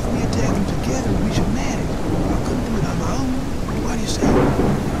 If we attack them together, we should manage. I couldn't do it on my own. What do you say?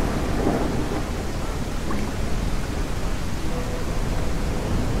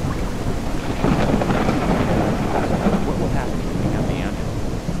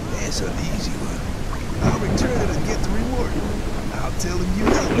 That's an easy one. I'll return it and get the reward. I'll tell them you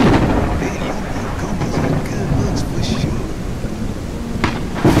helped me. Then you'll be Gomez in good looks for sure.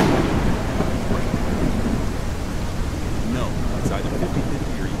 No, it's either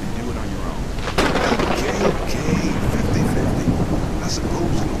 50-50 or you can do it on your own. Okay, 50-50.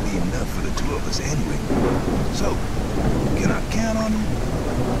 enough for the two of us anyway. So, can I count on you?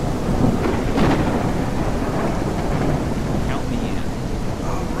 Count me in.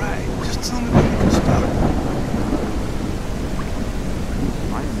 All right, just tell me when you can start.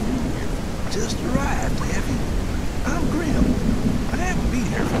 I'm new here. Just arrived, have you? I'm Grim. I haven't been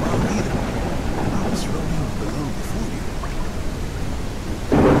here for long either. I was rolling below before you.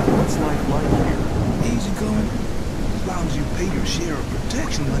 What's life like here? Easy going. As long as you pay your share of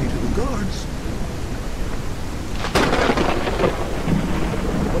protection money to the guards.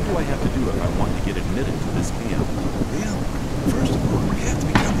 What do I have to do if I want to get admitted to this camp? Well, first of all, you have to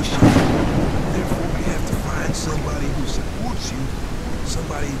become a sheriff. Therefore, you have to find somebody who supports you,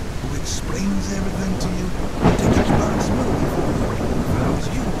 somebody who explains everything to you, and takes responsibility for you. If I was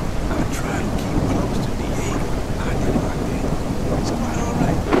you, I'd try to keep close to Diego. I did like that. It's quite all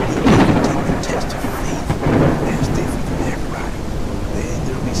right. You can take the test of faith. That's different from everybody. Then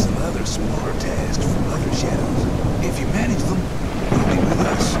there'll be some other smaller tasks from other shadows. If you manage them, you'll be with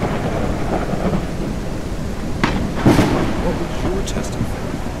us. What was your test of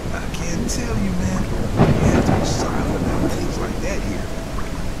faith? I can't tell you, man. You have to be silent about things like that here.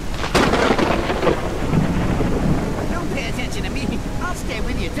 Don't pay attention to me. I'll stay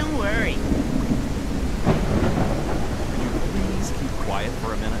with you, don't worry. Could you please keep quiet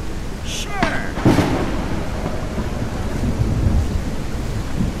for a minute? Sure.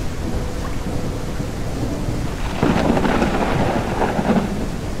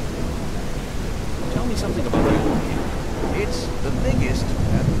 Tell me something about the old camp. It's the biggest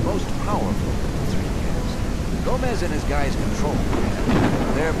and most powerful of the three camps. Gomez and his guys control the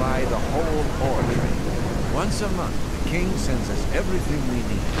camp, thereby the whole ore trade. Once a month, the king sends us everything we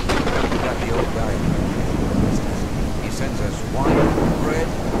need. We got the old guy. He sends us wine, bread,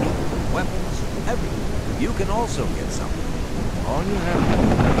 meat, weapons, everything. You can also get something. All you have to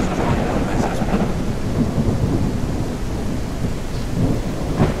do is join Gomez's people.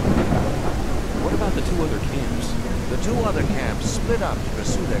 What about the two other camps? The two other camps split up to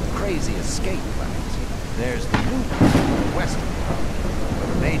pursue their crazy escape plans. There's the new camp, west of the mountain, where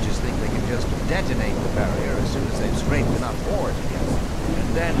the mages think they can just detonate the barrier as soon as they've scraped enough ore together.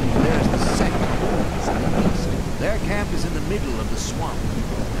 And then there's the Sect boys in the east. Their camp is in the middle of the swamp.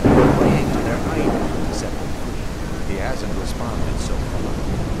 They're praying to their idol to set them free. He hasn't responded so far.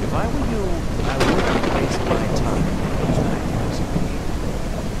 If I were you, I wouldn't waste my time with those nightmares.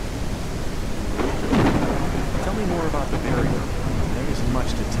 Tell me more about the barrier. There isn't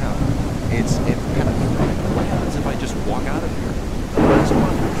much to tell. It's impenetrable. What happens if I just walk out of here? The last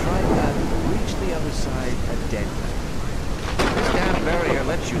one who tried that reached the other side a dead man. This damn barrier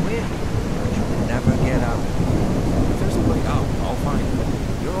lets you in, but you can never get out. If there's a way out, I'll find it.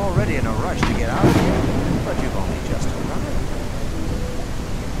 You're already in a rush to get out of here, but you've only just arrived.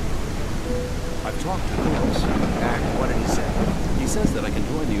 I've talked to Novice. And what did he say? He says that I can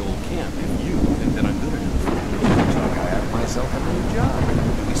join the old camp if you think that I'm good enough. I have myself a new job.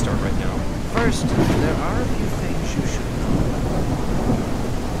 Do we start right now? First, there are a few things you should know.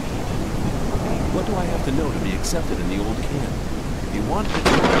 What do I have to know to be accepted in the old camp? If you want to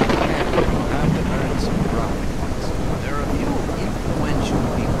join the camp, you'll have to earn some brownie points. There are a few influential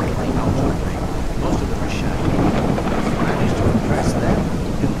people in Algeria. Most of them are shy. If you manage to impress them,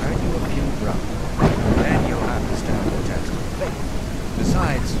 they'll earn you a few brownie. Then you'll have to stand the test of faith.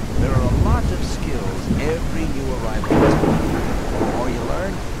 Besides, there are a lot of skills every new arrival has. The more you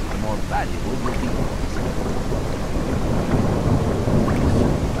learn, the more valuable you'll be.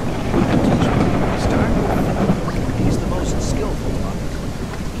 Start with him. He's the most skillful among us.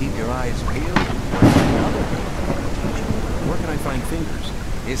 Keep your eyes peeled. Another thing will teach you. Where can I find Fingers?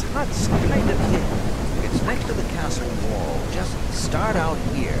 His hut's kind of hidden. It's next to the castle wall. Just start out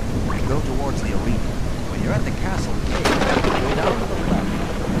here and go towards the arena. When you're at the castle gate, go down to the left.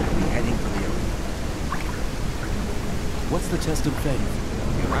 You'll be heading for the arena. What's the test of faith?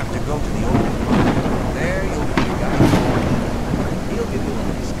 You have to go to the old mine. There you'll be guided. He'll give you a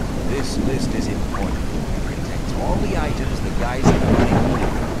list. This list is important. It contains all the items the guys are running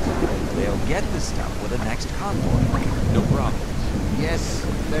need. They'll get the stuff with the next convoy. No problem. Yes,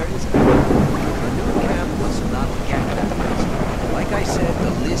 there is a The new camp must not get that list. Like I said,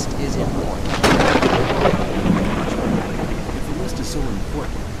 the list is important. If the list is so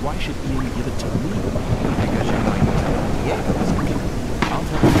important, why should Ian give it to me? Because you're going to tell him Diego's looking. I'll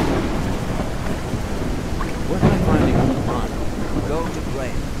tell him. Where can I find the old mine? Go to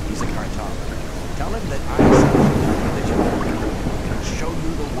Blaine. He's a cartographer. Tell him that I sent you that you're looking. He'll show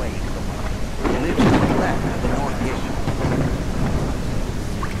you the way to the mine. He lives to the left of the north gate.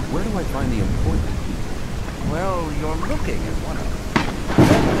 Where do I find the important people? Well, you're looking at one of them.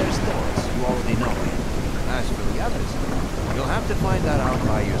 Then there's have to find that out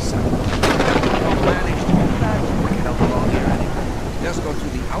by yourself. If you don't manage to do that, you don't belong here anyway. Just go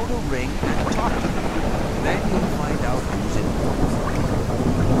through the outer ring and talk to them. Then you'll find out who's involved.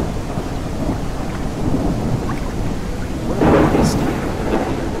 What about this?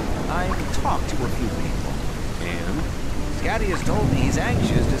 I've talked to a few people. And? Scatty has told me he's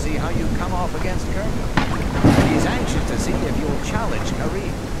anxious to see how you come off against Kirkham. And he's anxious to see if you'll challenge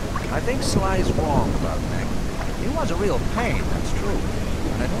Kareem. I think Sly's wrong about Nick. He was a real pain, that's true.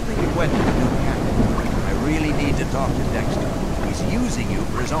 But I don't think he went to the new camp. I really need to talk to Dexter. He's using you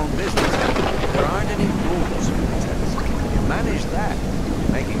for his own business. There aren't any rules for the test. If you manage that,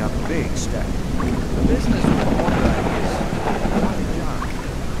 you're making a big step. The business with Mordred is not a job.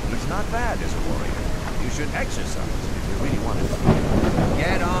 He's not bad as a warrior. You should exercise if you really want to.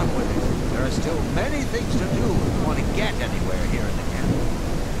 Get on with it. There are still many things to do if you want to get anywhere here in the camp.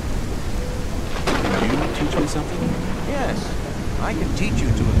 Can you teach me something? Yes. I can teach you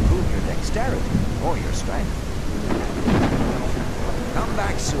to improve your dexterity or your strength. Come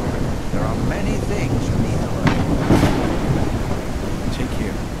back soon. There are many things you need to learn. Take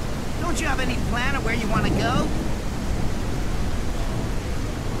care. Don't you have any plan of where you want to go?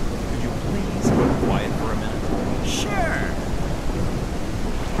 Could you please go quiet for a minute? Sure.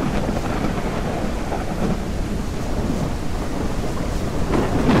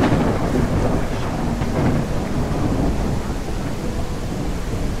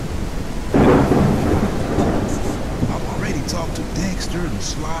 Dexter and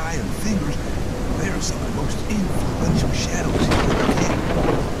Sly and Fingers, they're some of the most influential shadows here in the camp.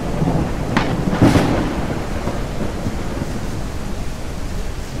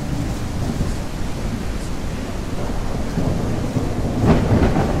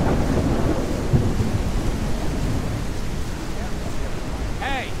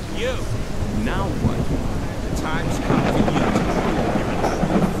 Hey, you! Now what? The time's come for you to prove you're a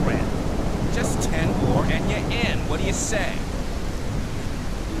true friend. Just 10 more and you're in. What do you say?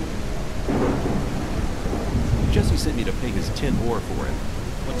 Jesse sent me to pay his 10 ore for it.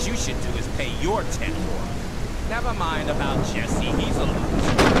 What you should do is pay your 10 ore. Never mind about Jesse, he's a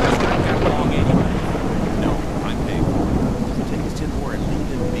loser. This guy got wrong anyway. No, I'm paying for it. So take his 10 ore and leave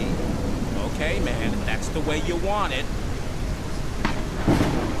him be. Okay, man, if that's the way you want it.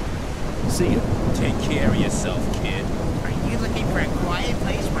 See ya. Take care of yourself, kid. Are you looking for a quiet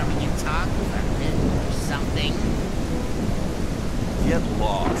place where we can talk for a bit or something? Get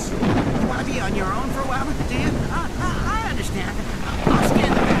lost. You want to be on your own for a while, do you? I understand. I'll scan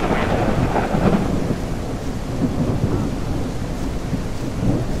the background.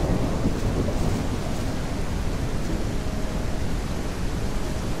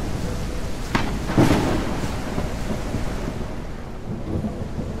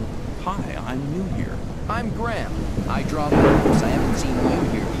 Hi, I'm new here. I'm Graham. I draw maps. I haven't seen you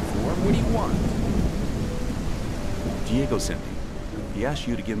here before. What do you want? Diego sent me. He asked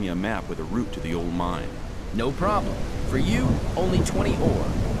you to give me a map with a route to the old mine. No problem. For you, only 20 ore.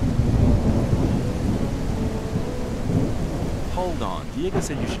 Hold on. Diego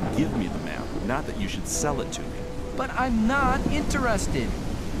said you should give me the map, not that you should sell it to me. But I'm not interested.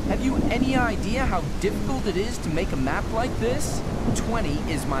 Have you any idea how difficult it is to make a map like this?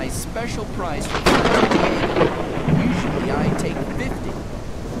 20 is my special price for Diego. Usually I take 50.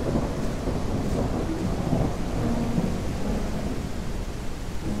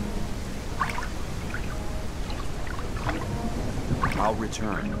 I'll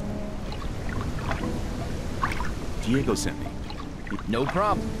return. Diego sent me. No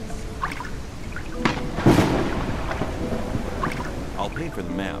problem. I'll pay for the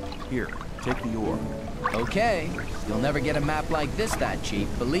map. Here, take the ore. Okay. You'll never get a map like this that cheap,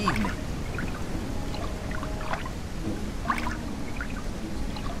 believe me.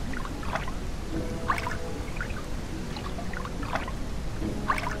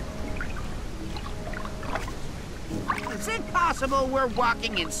 Is it possible we're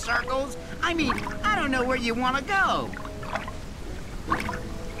walking in circles? I mean, I don't know where you want to go.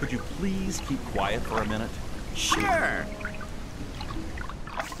 Could you please keep quiet for a minute? Sure.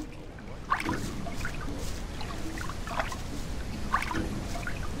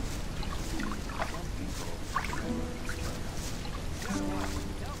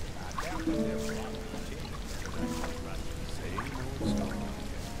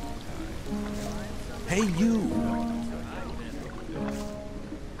 Hey, you!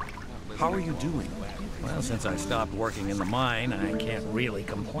 How are you doing? Well, since I stopped working in the mine, I can't really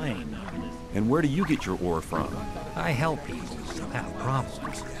complain. And where do you get your ore from? I help people who have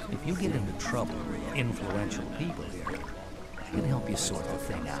problems. If you get into trouble with influential people here, can help you sort the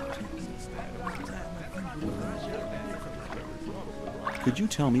thing out. Could you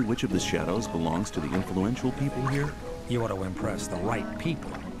tell me which of the shadows belongs to the influential people here? You ought to impress the right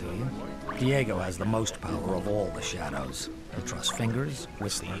people, do you? Diego has the most power of all the shadows. He'll trust Fingers,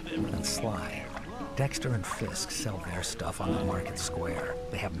 Whistler, and Sly. Dexter and Fisk sell their stuff on the market square.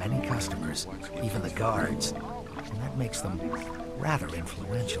 They have many customers, even the guards. And that makes them rather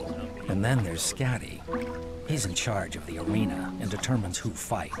influential. And then there's Scatty. He's in charge of the arena and determines who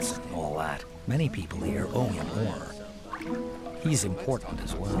fights and all that. Many people here owe him more. He's important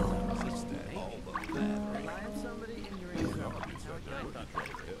as well.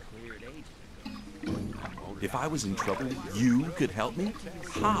 If I was in trouble, you could help me?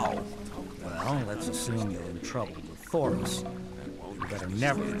 How? Well, let's assume you're in trouble with Thoris. You better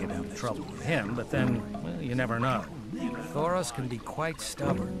never get into trouble with him, but then, well, you never know. Thoris can be quite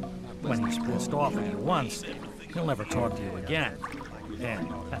stubborn. When he's pissed off at you once, he'll never talk to you again. And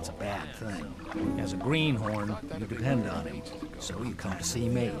that's a bad thing. As a greenhorn, you depend on him. So you come to see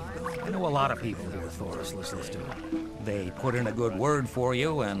me. I know a lot of people here Thoris listens to. They put in a good word for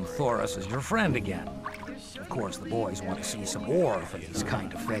you, and Thoris is your friend again. Of course, the boys want to see some ore for these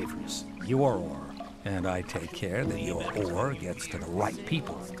kind of favors. Your ore. And I take care that your ore gets to the right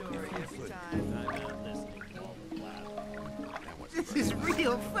people. This is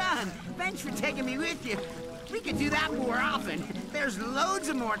real fun. Thanks for taking me with you. We could do that more often. There's loads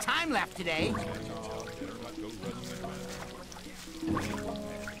of more time left today.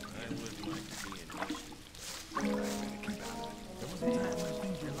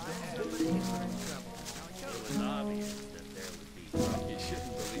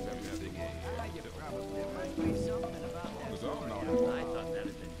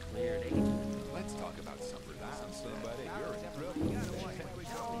 Let's talk about supper now. Somebody, you're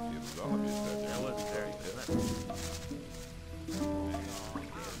that was very good.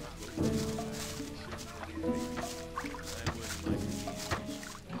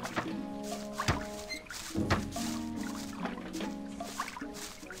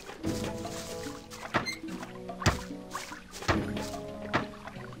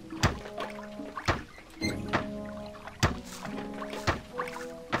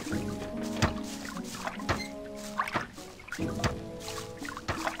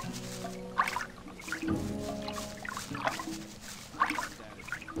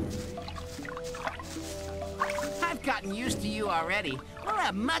 I've gotten used to you already. We'll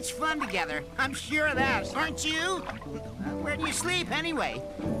have much fun together. I'm sure of that, aren't you? Where do you sleep, anyway?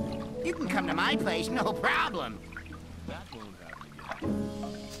 You can come to my place, no problem. That won't happen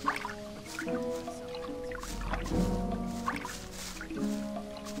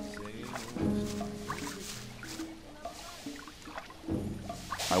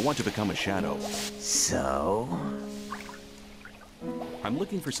I want to become a shadow. So? I'm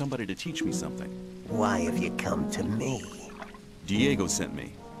looking for somebody to teach me something. Why have you come to me? Diego sent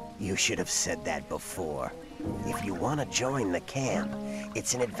me. You should have said that before. If you want to join the camp,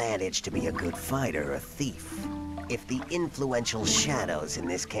 it's an advantage to be a good fighter or thief. If the influential shadows in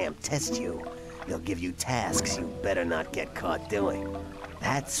this camp test you, they'll give you tasks you better not get caught doing.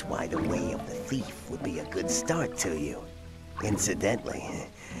 That's why the way of the thief would be a good start to you. Incidentally,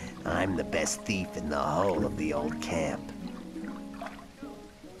 I'm the best thief in the whole of the old camp.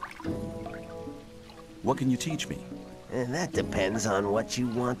 What can you teach me? That depends on what you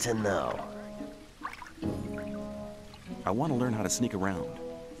want to know. I want to learn how to sneak around.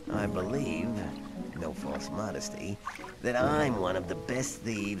 I believe, no false modesty, that I'm one of the best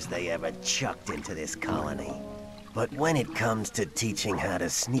thieves they ever chucked into this colony. But when it comes to teaching how to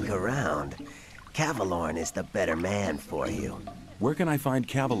sneak around, Cavalorn is the better man for you. Where can I find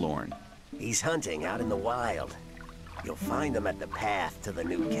Cavalorn? He's hunting out in the wild. You'll find him at the path to the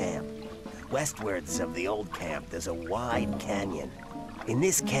new camp. Westwards of the old camp, there's a wide canyon. In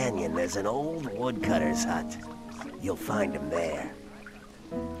this canyon, there's an old woodcutter's hut. You'll find him there.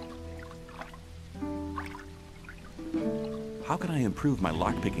 How can I improve my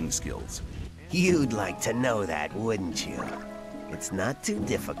lockpicking skills? You'd like to know that, wouldn't you? It's not too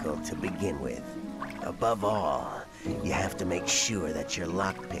difficult to begin with. Above all, you have to make sure that your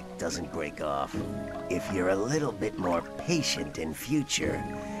lockpick doesn't break off. If you're a little bit more patient in future,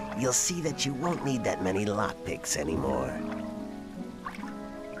 you'll see that you won't need that many lockpicks anymore.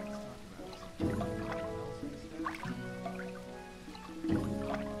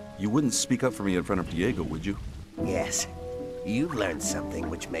 You wouldn't speak up for me in front of Diego, would you? Yes. You've learned something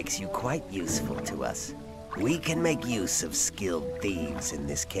which makes you quite useful to us. We can make use of skilled thieves in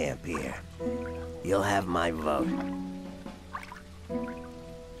this camp here. You'll have my vote.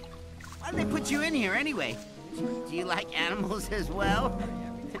 Why'd they put you in here anyway? Do you like animals as well?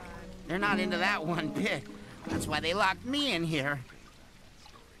 They're not into that one bit. That's why they locked me in here.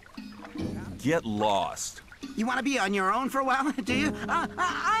 Get lost. You want to be on your own for a while, do you?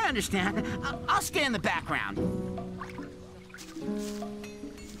 I understand. I'll stay in the background.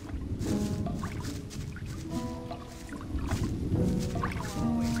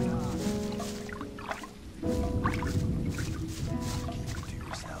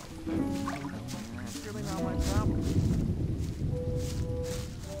 That's really not my problem.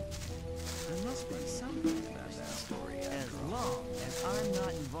 There must be something about that story. As long as I'm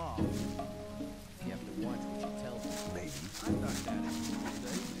not involved. You have to watch what you tell me. Maybe. I'm not that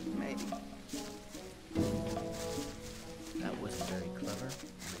interested. Maybe. That wasn't very clever.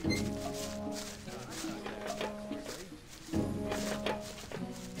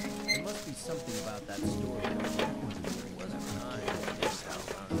 There must be something about that story. It wasn't I.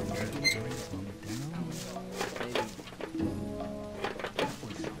 Maybe. Some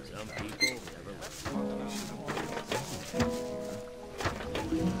people never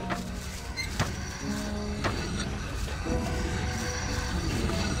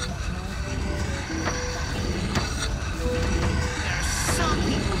Some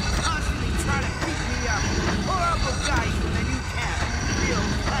people constantly try to pick me up. Horrible guys from the new camp. Real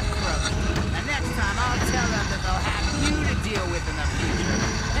cutthroat. And next time I'll tell them that they'll have you to deal with in the future.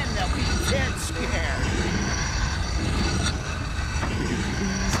 And they'll be dead scared. Could you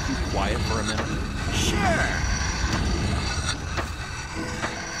please keep quiet for a minute? Sure.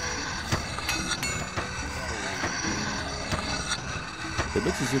 It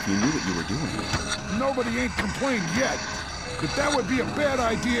looks as if you knew what you were doing. Nobody ain't complained yet. But that would be a bad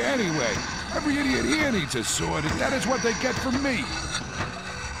idea anyway. Every idiot here needs a sword, and that is what they get from me.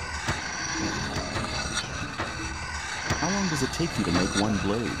 How long does it take you to make one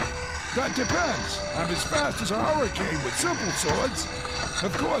blade? That depends. I'm as fast as a hurricane with simple swords.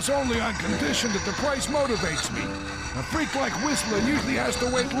 Of course, only on condition that the price motivates me. A freak like Whistler usually has to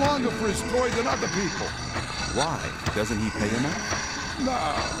wait longer for his toy than other people. Why? Doesn't he pay enough? No,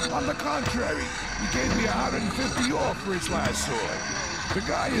 on the contrary. He gave me 150 off for his last sword. The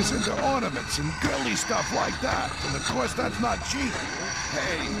guy is into ornaments and girly stuff like that, and of course that's not cheap.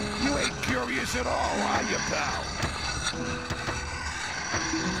 Hey, you ain't curious at all, are you, pal?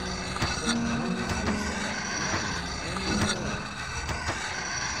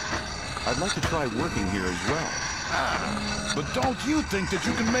 I'd like to try working here as well. Ah, but don't you think that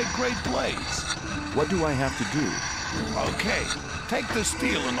you can make great blades? What do I have to do? Okay, take the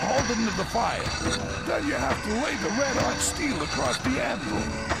steel and hold it into the fire. Then you have to lay the red hot steel across the anvil.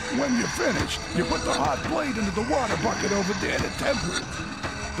 When you're finished, you put the hot blade into the water bucket over there to temper it.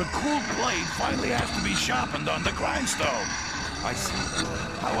 The cooled blade finally has to be sharpened on the grindstone. I see.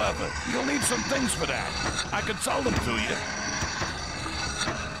 However, you'll need some things for that. I could sell them to you.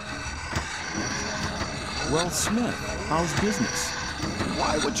 Well, Smith, how's business?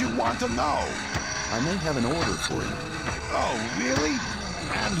 Why would you want to know? I may have an order for you. Oh, really?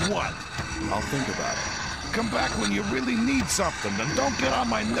 And what? I'll think about it. Come back when you really need something, and don't get on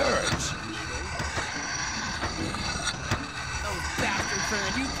my nerves. Those bastards from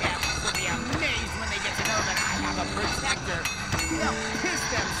the new camp will be amazed when they get to know that I have a protector. They'll piss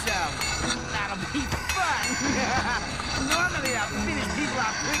themselves. That'll be fun. Normally I'll finish people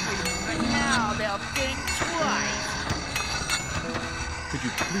off quickly, but now they'll think twice. Could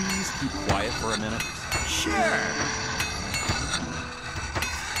you please keep quiet for a minute? Sure.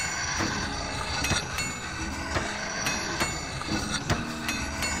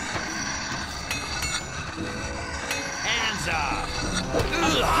 Hands up.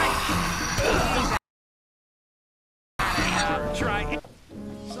 Try it.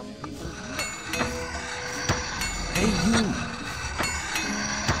 Hey, you!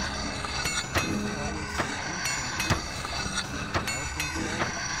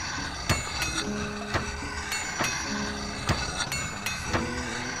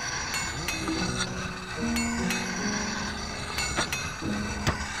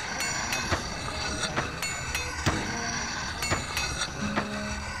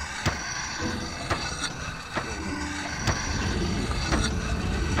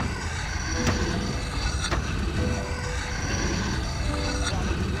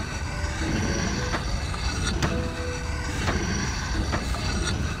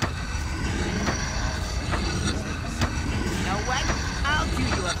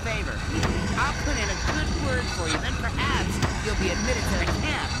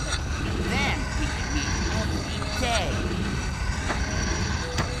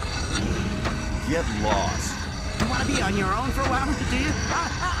 Get lost. You want to be on your own for a while, do you?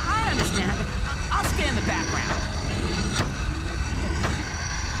 I understand. I'll I'll stay in the background.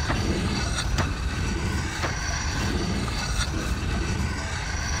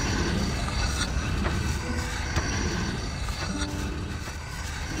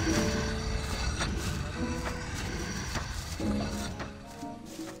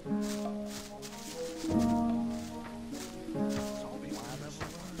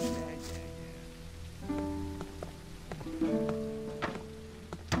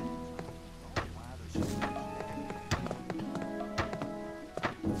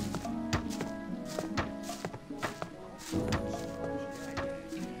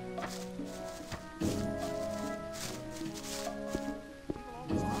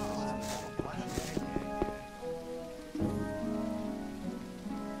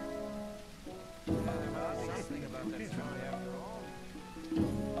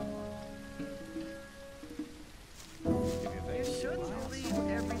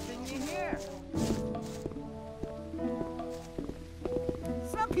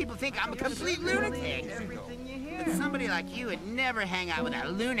 People think I'm a complete lunatic. But somebody like you would never hang out with a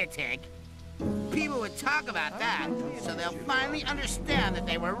lunatic. People would talk about that, so they'll finally understand that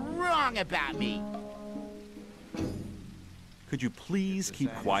they were wrong about me. Could you please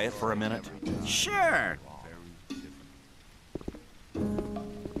keep quiet for a minute? Sure. Hang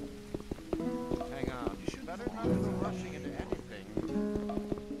on. Better not go rushing into anything.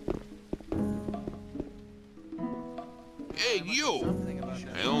 Hey, you!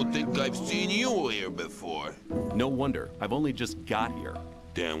 I don't think I've seen you here before. No wonder. I've only just got here.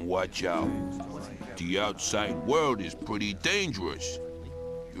 Then watch out. The outside world is pretty dangerous.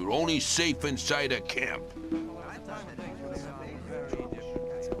 You're only safe inside a camp.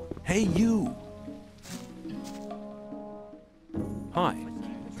 Hey, you! Hi.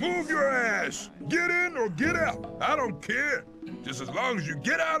 Move your ass! Get in or get out! I don't care! Just as long as you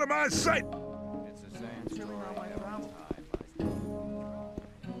get out of my sight!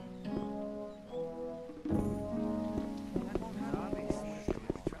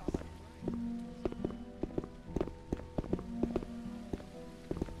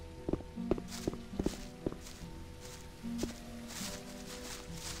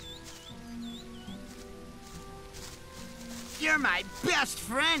 You're my best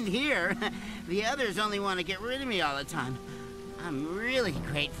friend here. The others only want to get rid of me all the time. I'm really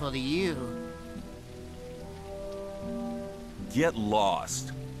grateful to you. Get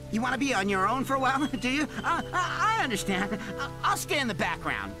lost. You want to be on your own for a while, do you? I understand. I'll stay in the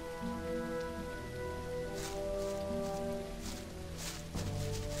background.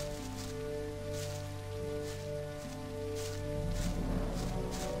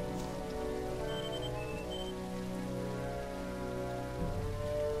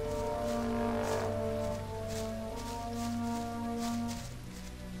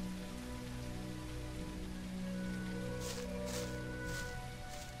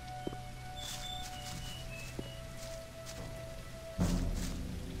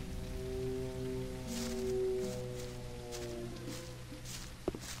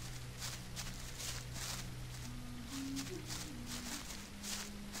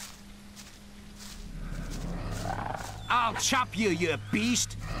 I'll chop you, you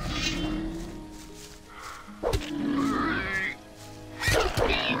beast!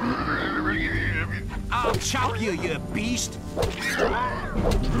 I'll chop you, you beast!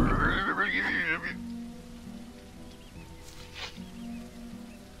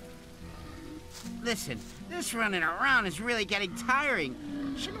 Listen, this running around is really getting tiring.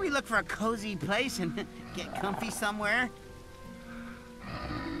 Shouldn't we look for a cozy place and get comfy somewhere?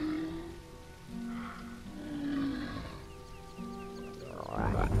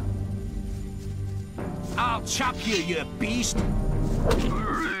 I'll chop you, you beast!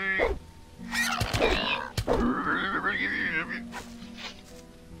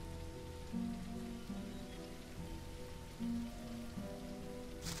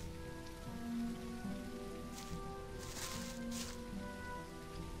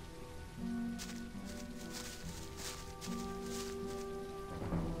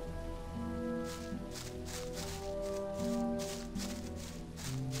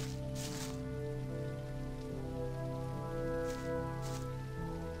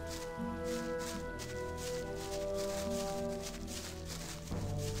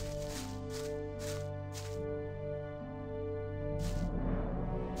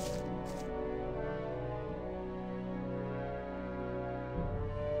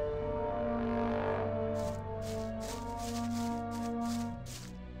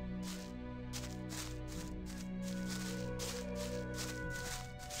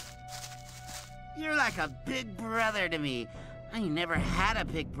 You're like a big brother to me. I never had a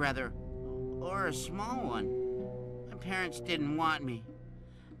big brother. or a small one. My parents didn't want me,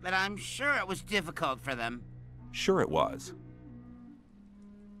 but I'm sure it was difficult for them. Sure it was.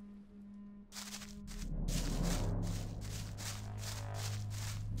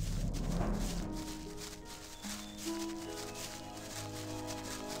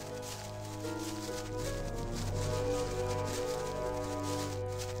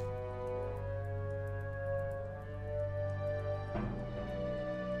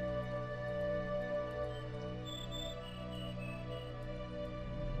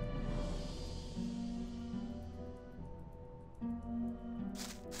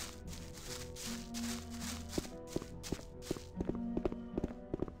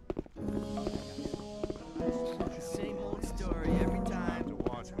 Same old story every time. You're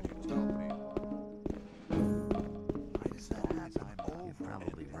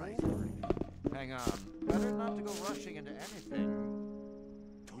probably right. Hang on. Better not to go rushing into anything.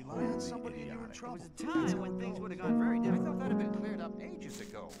 Rely on somebody and you're in trouble. There was a time when things would have gone very I different. thought that had been cleared up ages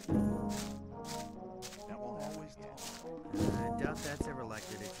ago. That will always I doubt that's ever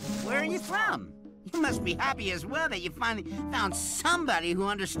likely to change. Where are you from? You must be happy as well that you finally found somebody who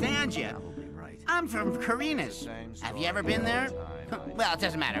understands you. Probably right. I'm from Carinas. Have you ever been there? Well, it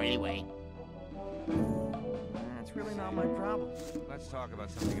doesn't matter anyway. That's really not my problem. Let's talk about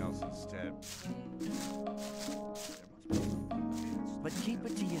something else instead. But keep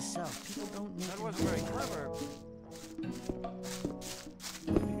it to yourself. People don't need That to wasn't know. very clever.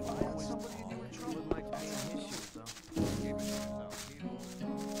 Rely on somebody and you're in trouble. Wouldn't like to be in his shoes, though. Keep it to yourself.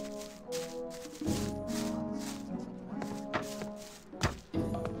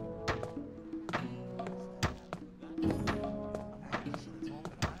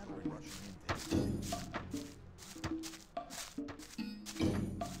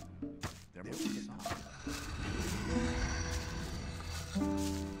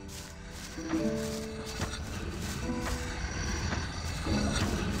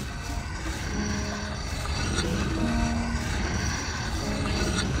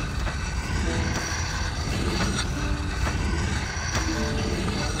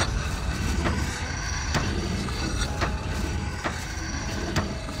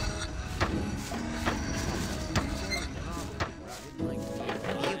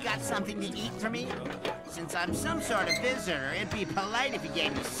 You got something to eat for me? Since I'm some sort of visitor, it'd be polite if you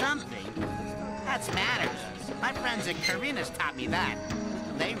gave me something. That's manners. My friends at Carinas taught me that.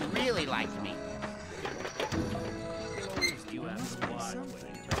 They really liked me. You have a wide way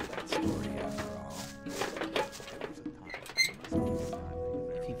to tell that story after all.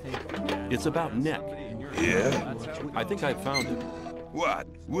 If you think It's about Nick. Yeah? I think I found him. What?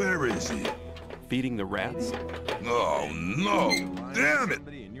 Where is he? Feeding the rats? Oh, no! Damn it!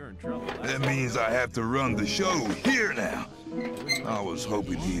 That means I have to run the show here now. I was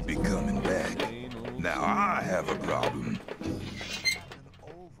hoping he'd be coming back. Now I have a problem.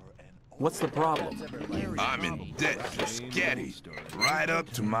 What's the problem? I'm in debt to Scatty, right up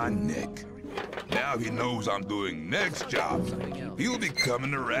to my neck. Now he knows I'm doing Neck's job. He'll be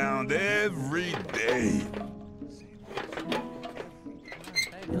coming around every day.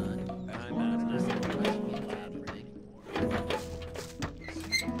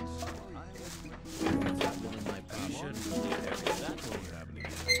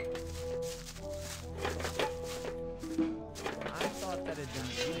 I thought that had been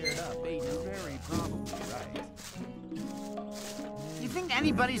cleared up. You're very probably right. You think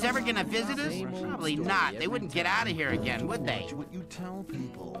anybody's ever gonna visit us? Probably not. They wouldn't get out of here again, would they? What you tell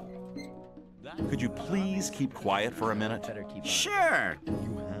people. Could you please keep quiet for a minute? Sure.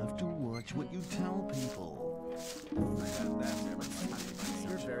 You have to watch what you tell people.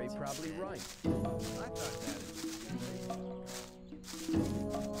 You're very probably right.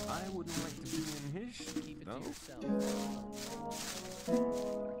 I wouldn't like to be in his shoes. Keep it No. to yourself.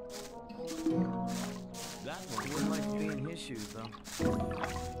 that one wouldn't like to be in his shoes, though.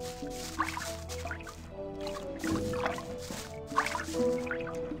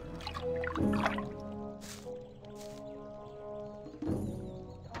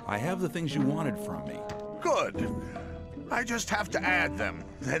 I have the things you wanted from me. Good. I just have to add them.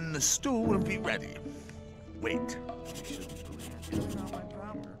 Then the stew will be ready. Wait.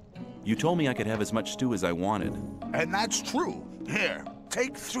 You told me I could have as much stew as I wanted. And that's true. Here,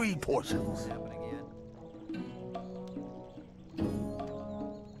 take 3 portions.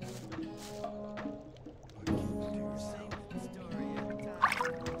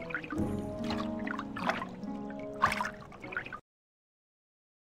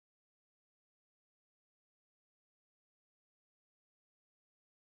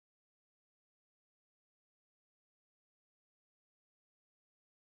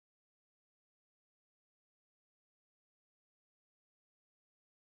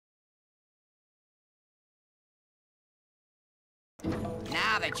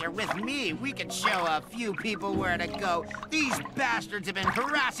 Now that you're with me, we can show a few people where to go. These bastards have been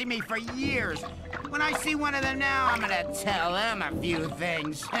harassing me for years. When I see one of them now, I'm gonna tell them a few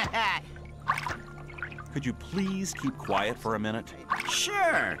things. Could you please keep quiet for a minute?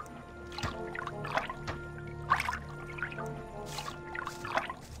 Sure.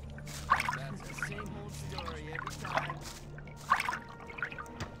 That's the same old story every time.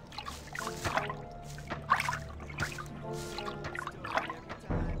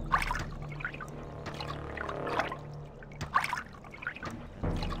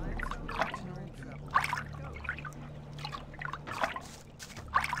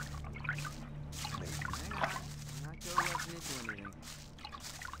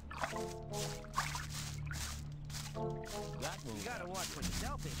 You gotta watch what you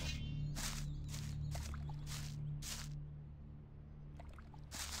tell people.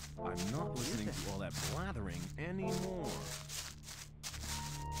 I'm not listening to all that blathering anymore.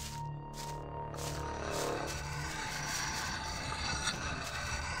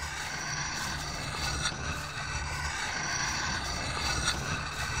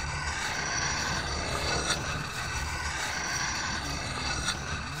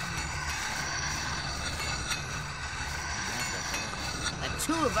 The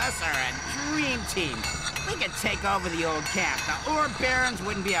two of us are a dream team. We could take over the old camp. The ore barons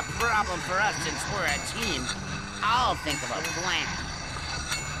wouldn't be a problem for us since we're a team. I'll think of a plan.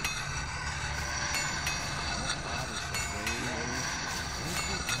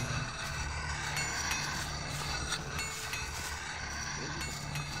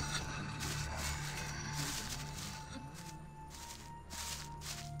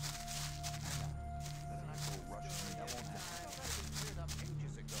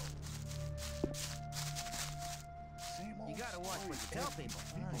 You gotta watch what you tell people.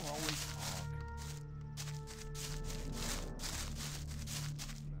 People always talk.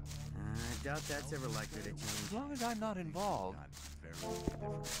 I doubt that's ever likely to change. As long as I'm not involved.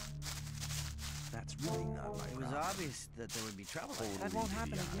 That's really not my It was problem. obvious that there would be trouble. That won't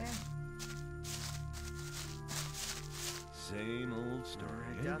happen again. Same old story.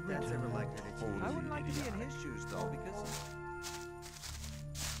 I doubt that's ever likely to change. I wouldn't like to be in his shoes, though, because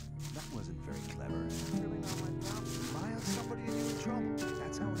that wasn't very clever. it's really not my problem. Rely on somebody and you're in trouble.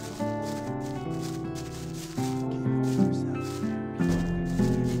 That's how it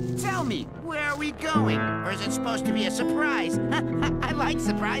goes. Tell me, where are we going? Or is it supposed to be a surprise? I like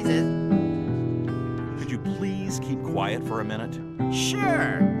surprises. Could you please keep quiet for a minute?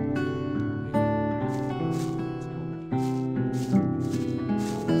 Sure.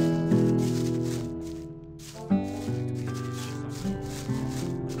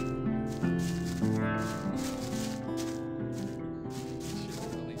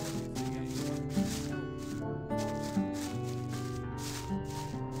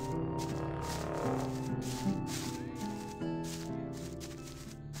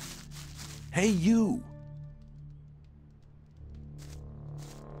 Hey, you!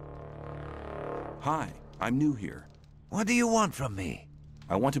 Hi, I'm new here. What do you want from me?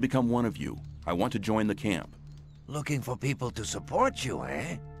 I want to become one of you. I want to join the camp. Looking for people to support you,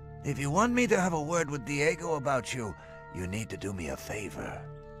 eh? If you want me to have a word with Diego about you, you need to do me a favor.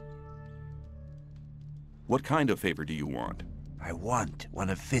 What kind of favor do you want? I want one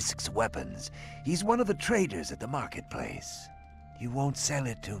of Fisk's weapons. He's one of the traders at the marketplace. You won't sell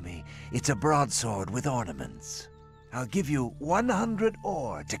it to me. It's a broadsword with ornaments. I'll give you 100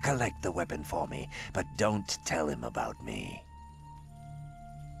 ore to collect the weapon for me, but don't tell him about me.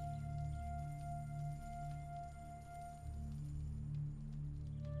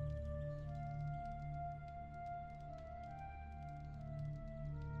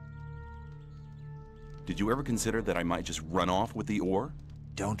 Did you ever consider that I might just run off with the ore?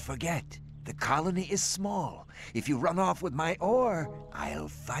 Don't forget, the colony is small. If you run off with my ore, I'll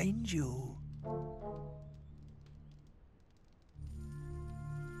find you.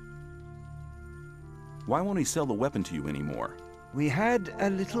 Why won't he sell the weapon to you anymore? We had a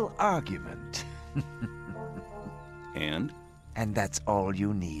little argument. And? And that's all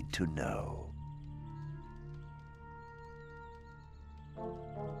you need to know.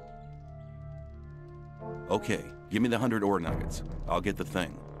 Okay, give me the 100 ore nuggets. I'll get the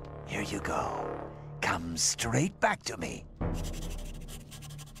thing. Here you go. Come straight back to me.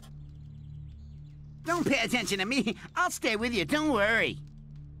 Don't pay attention to me. I'll stay with you, don't worry.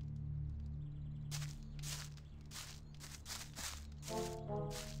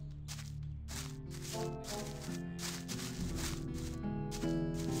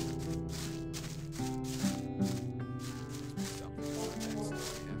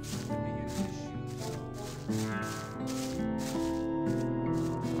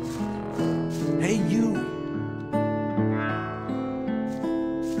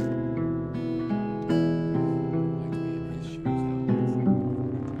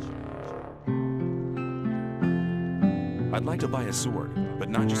 I'd like to buy a sword, but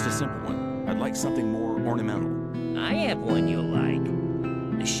not just a simple one. I'd like something more ornamental. I have one you'll like.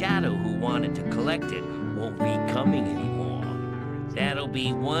 The Shadow who wanted to collect it won't be coming anymore. That'll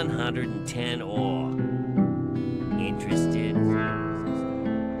be 110 ore. Interested?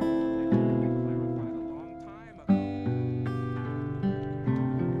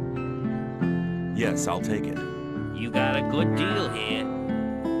 Yes, I'll take it. You got a good deal here.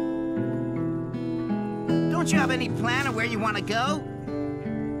 Don't you have any plan of where you want to go?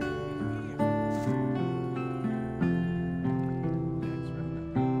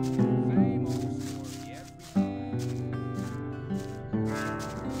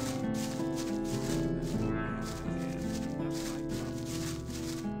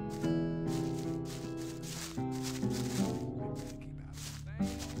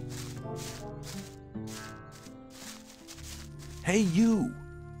 Hey, you!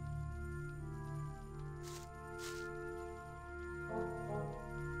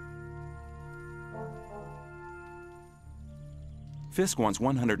 Fisk wants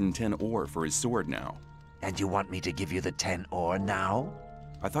 110 ore for his sword now. And you want me to give you the 10 ore now?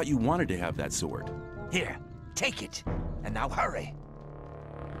 I thought you wanted to have that sword. Here, take it. And now hurry.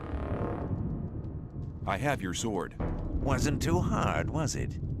 I have your sword. Wasn't too hard, was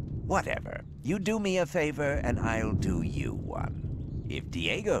it? Whatever. You do me a favor, and I'll do you one. If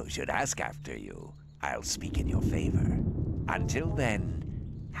Diego should ask after you, I'll speak in your favor. Until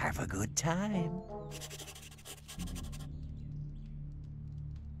then, have a good time.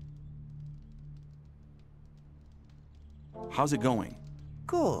 How's it going?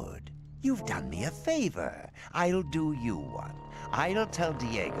 Good. You've done me a favor. I'll do you one. I'll tell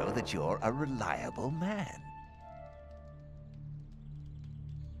Diego that you're a reliable man.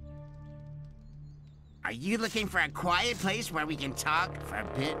 Are you looking for a quiet place where we can talk for a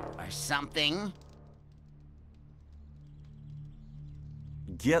bit or something?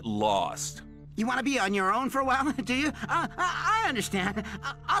 Get lost. You want to be on your own for a while, do you? I understand.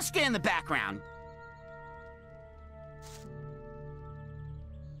 I'll stay in the background.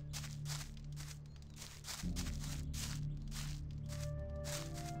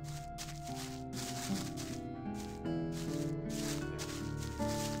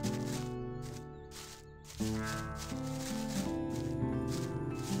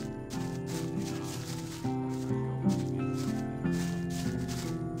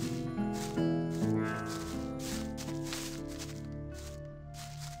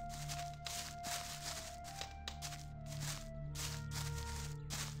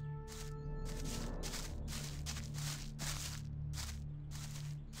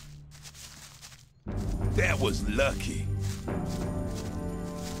 That was lucky.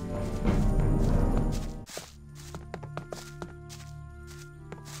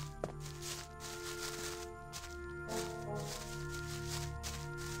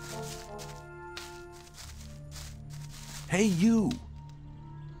 Hey, you!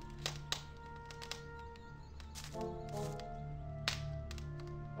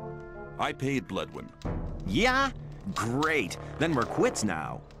 I paid Bloodwin. Yeah? Great. Then we're quits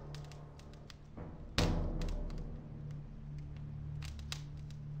now.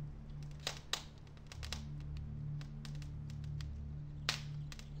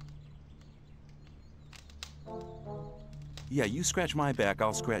 Yeah, you scratch my back,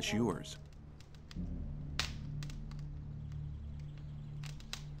 I'll scratch yours.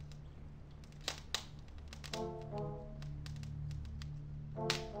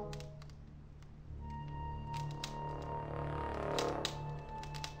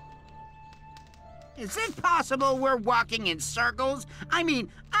 Is it possible we're walking in circles? I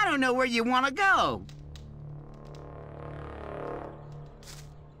mean, I don't know where you want to go.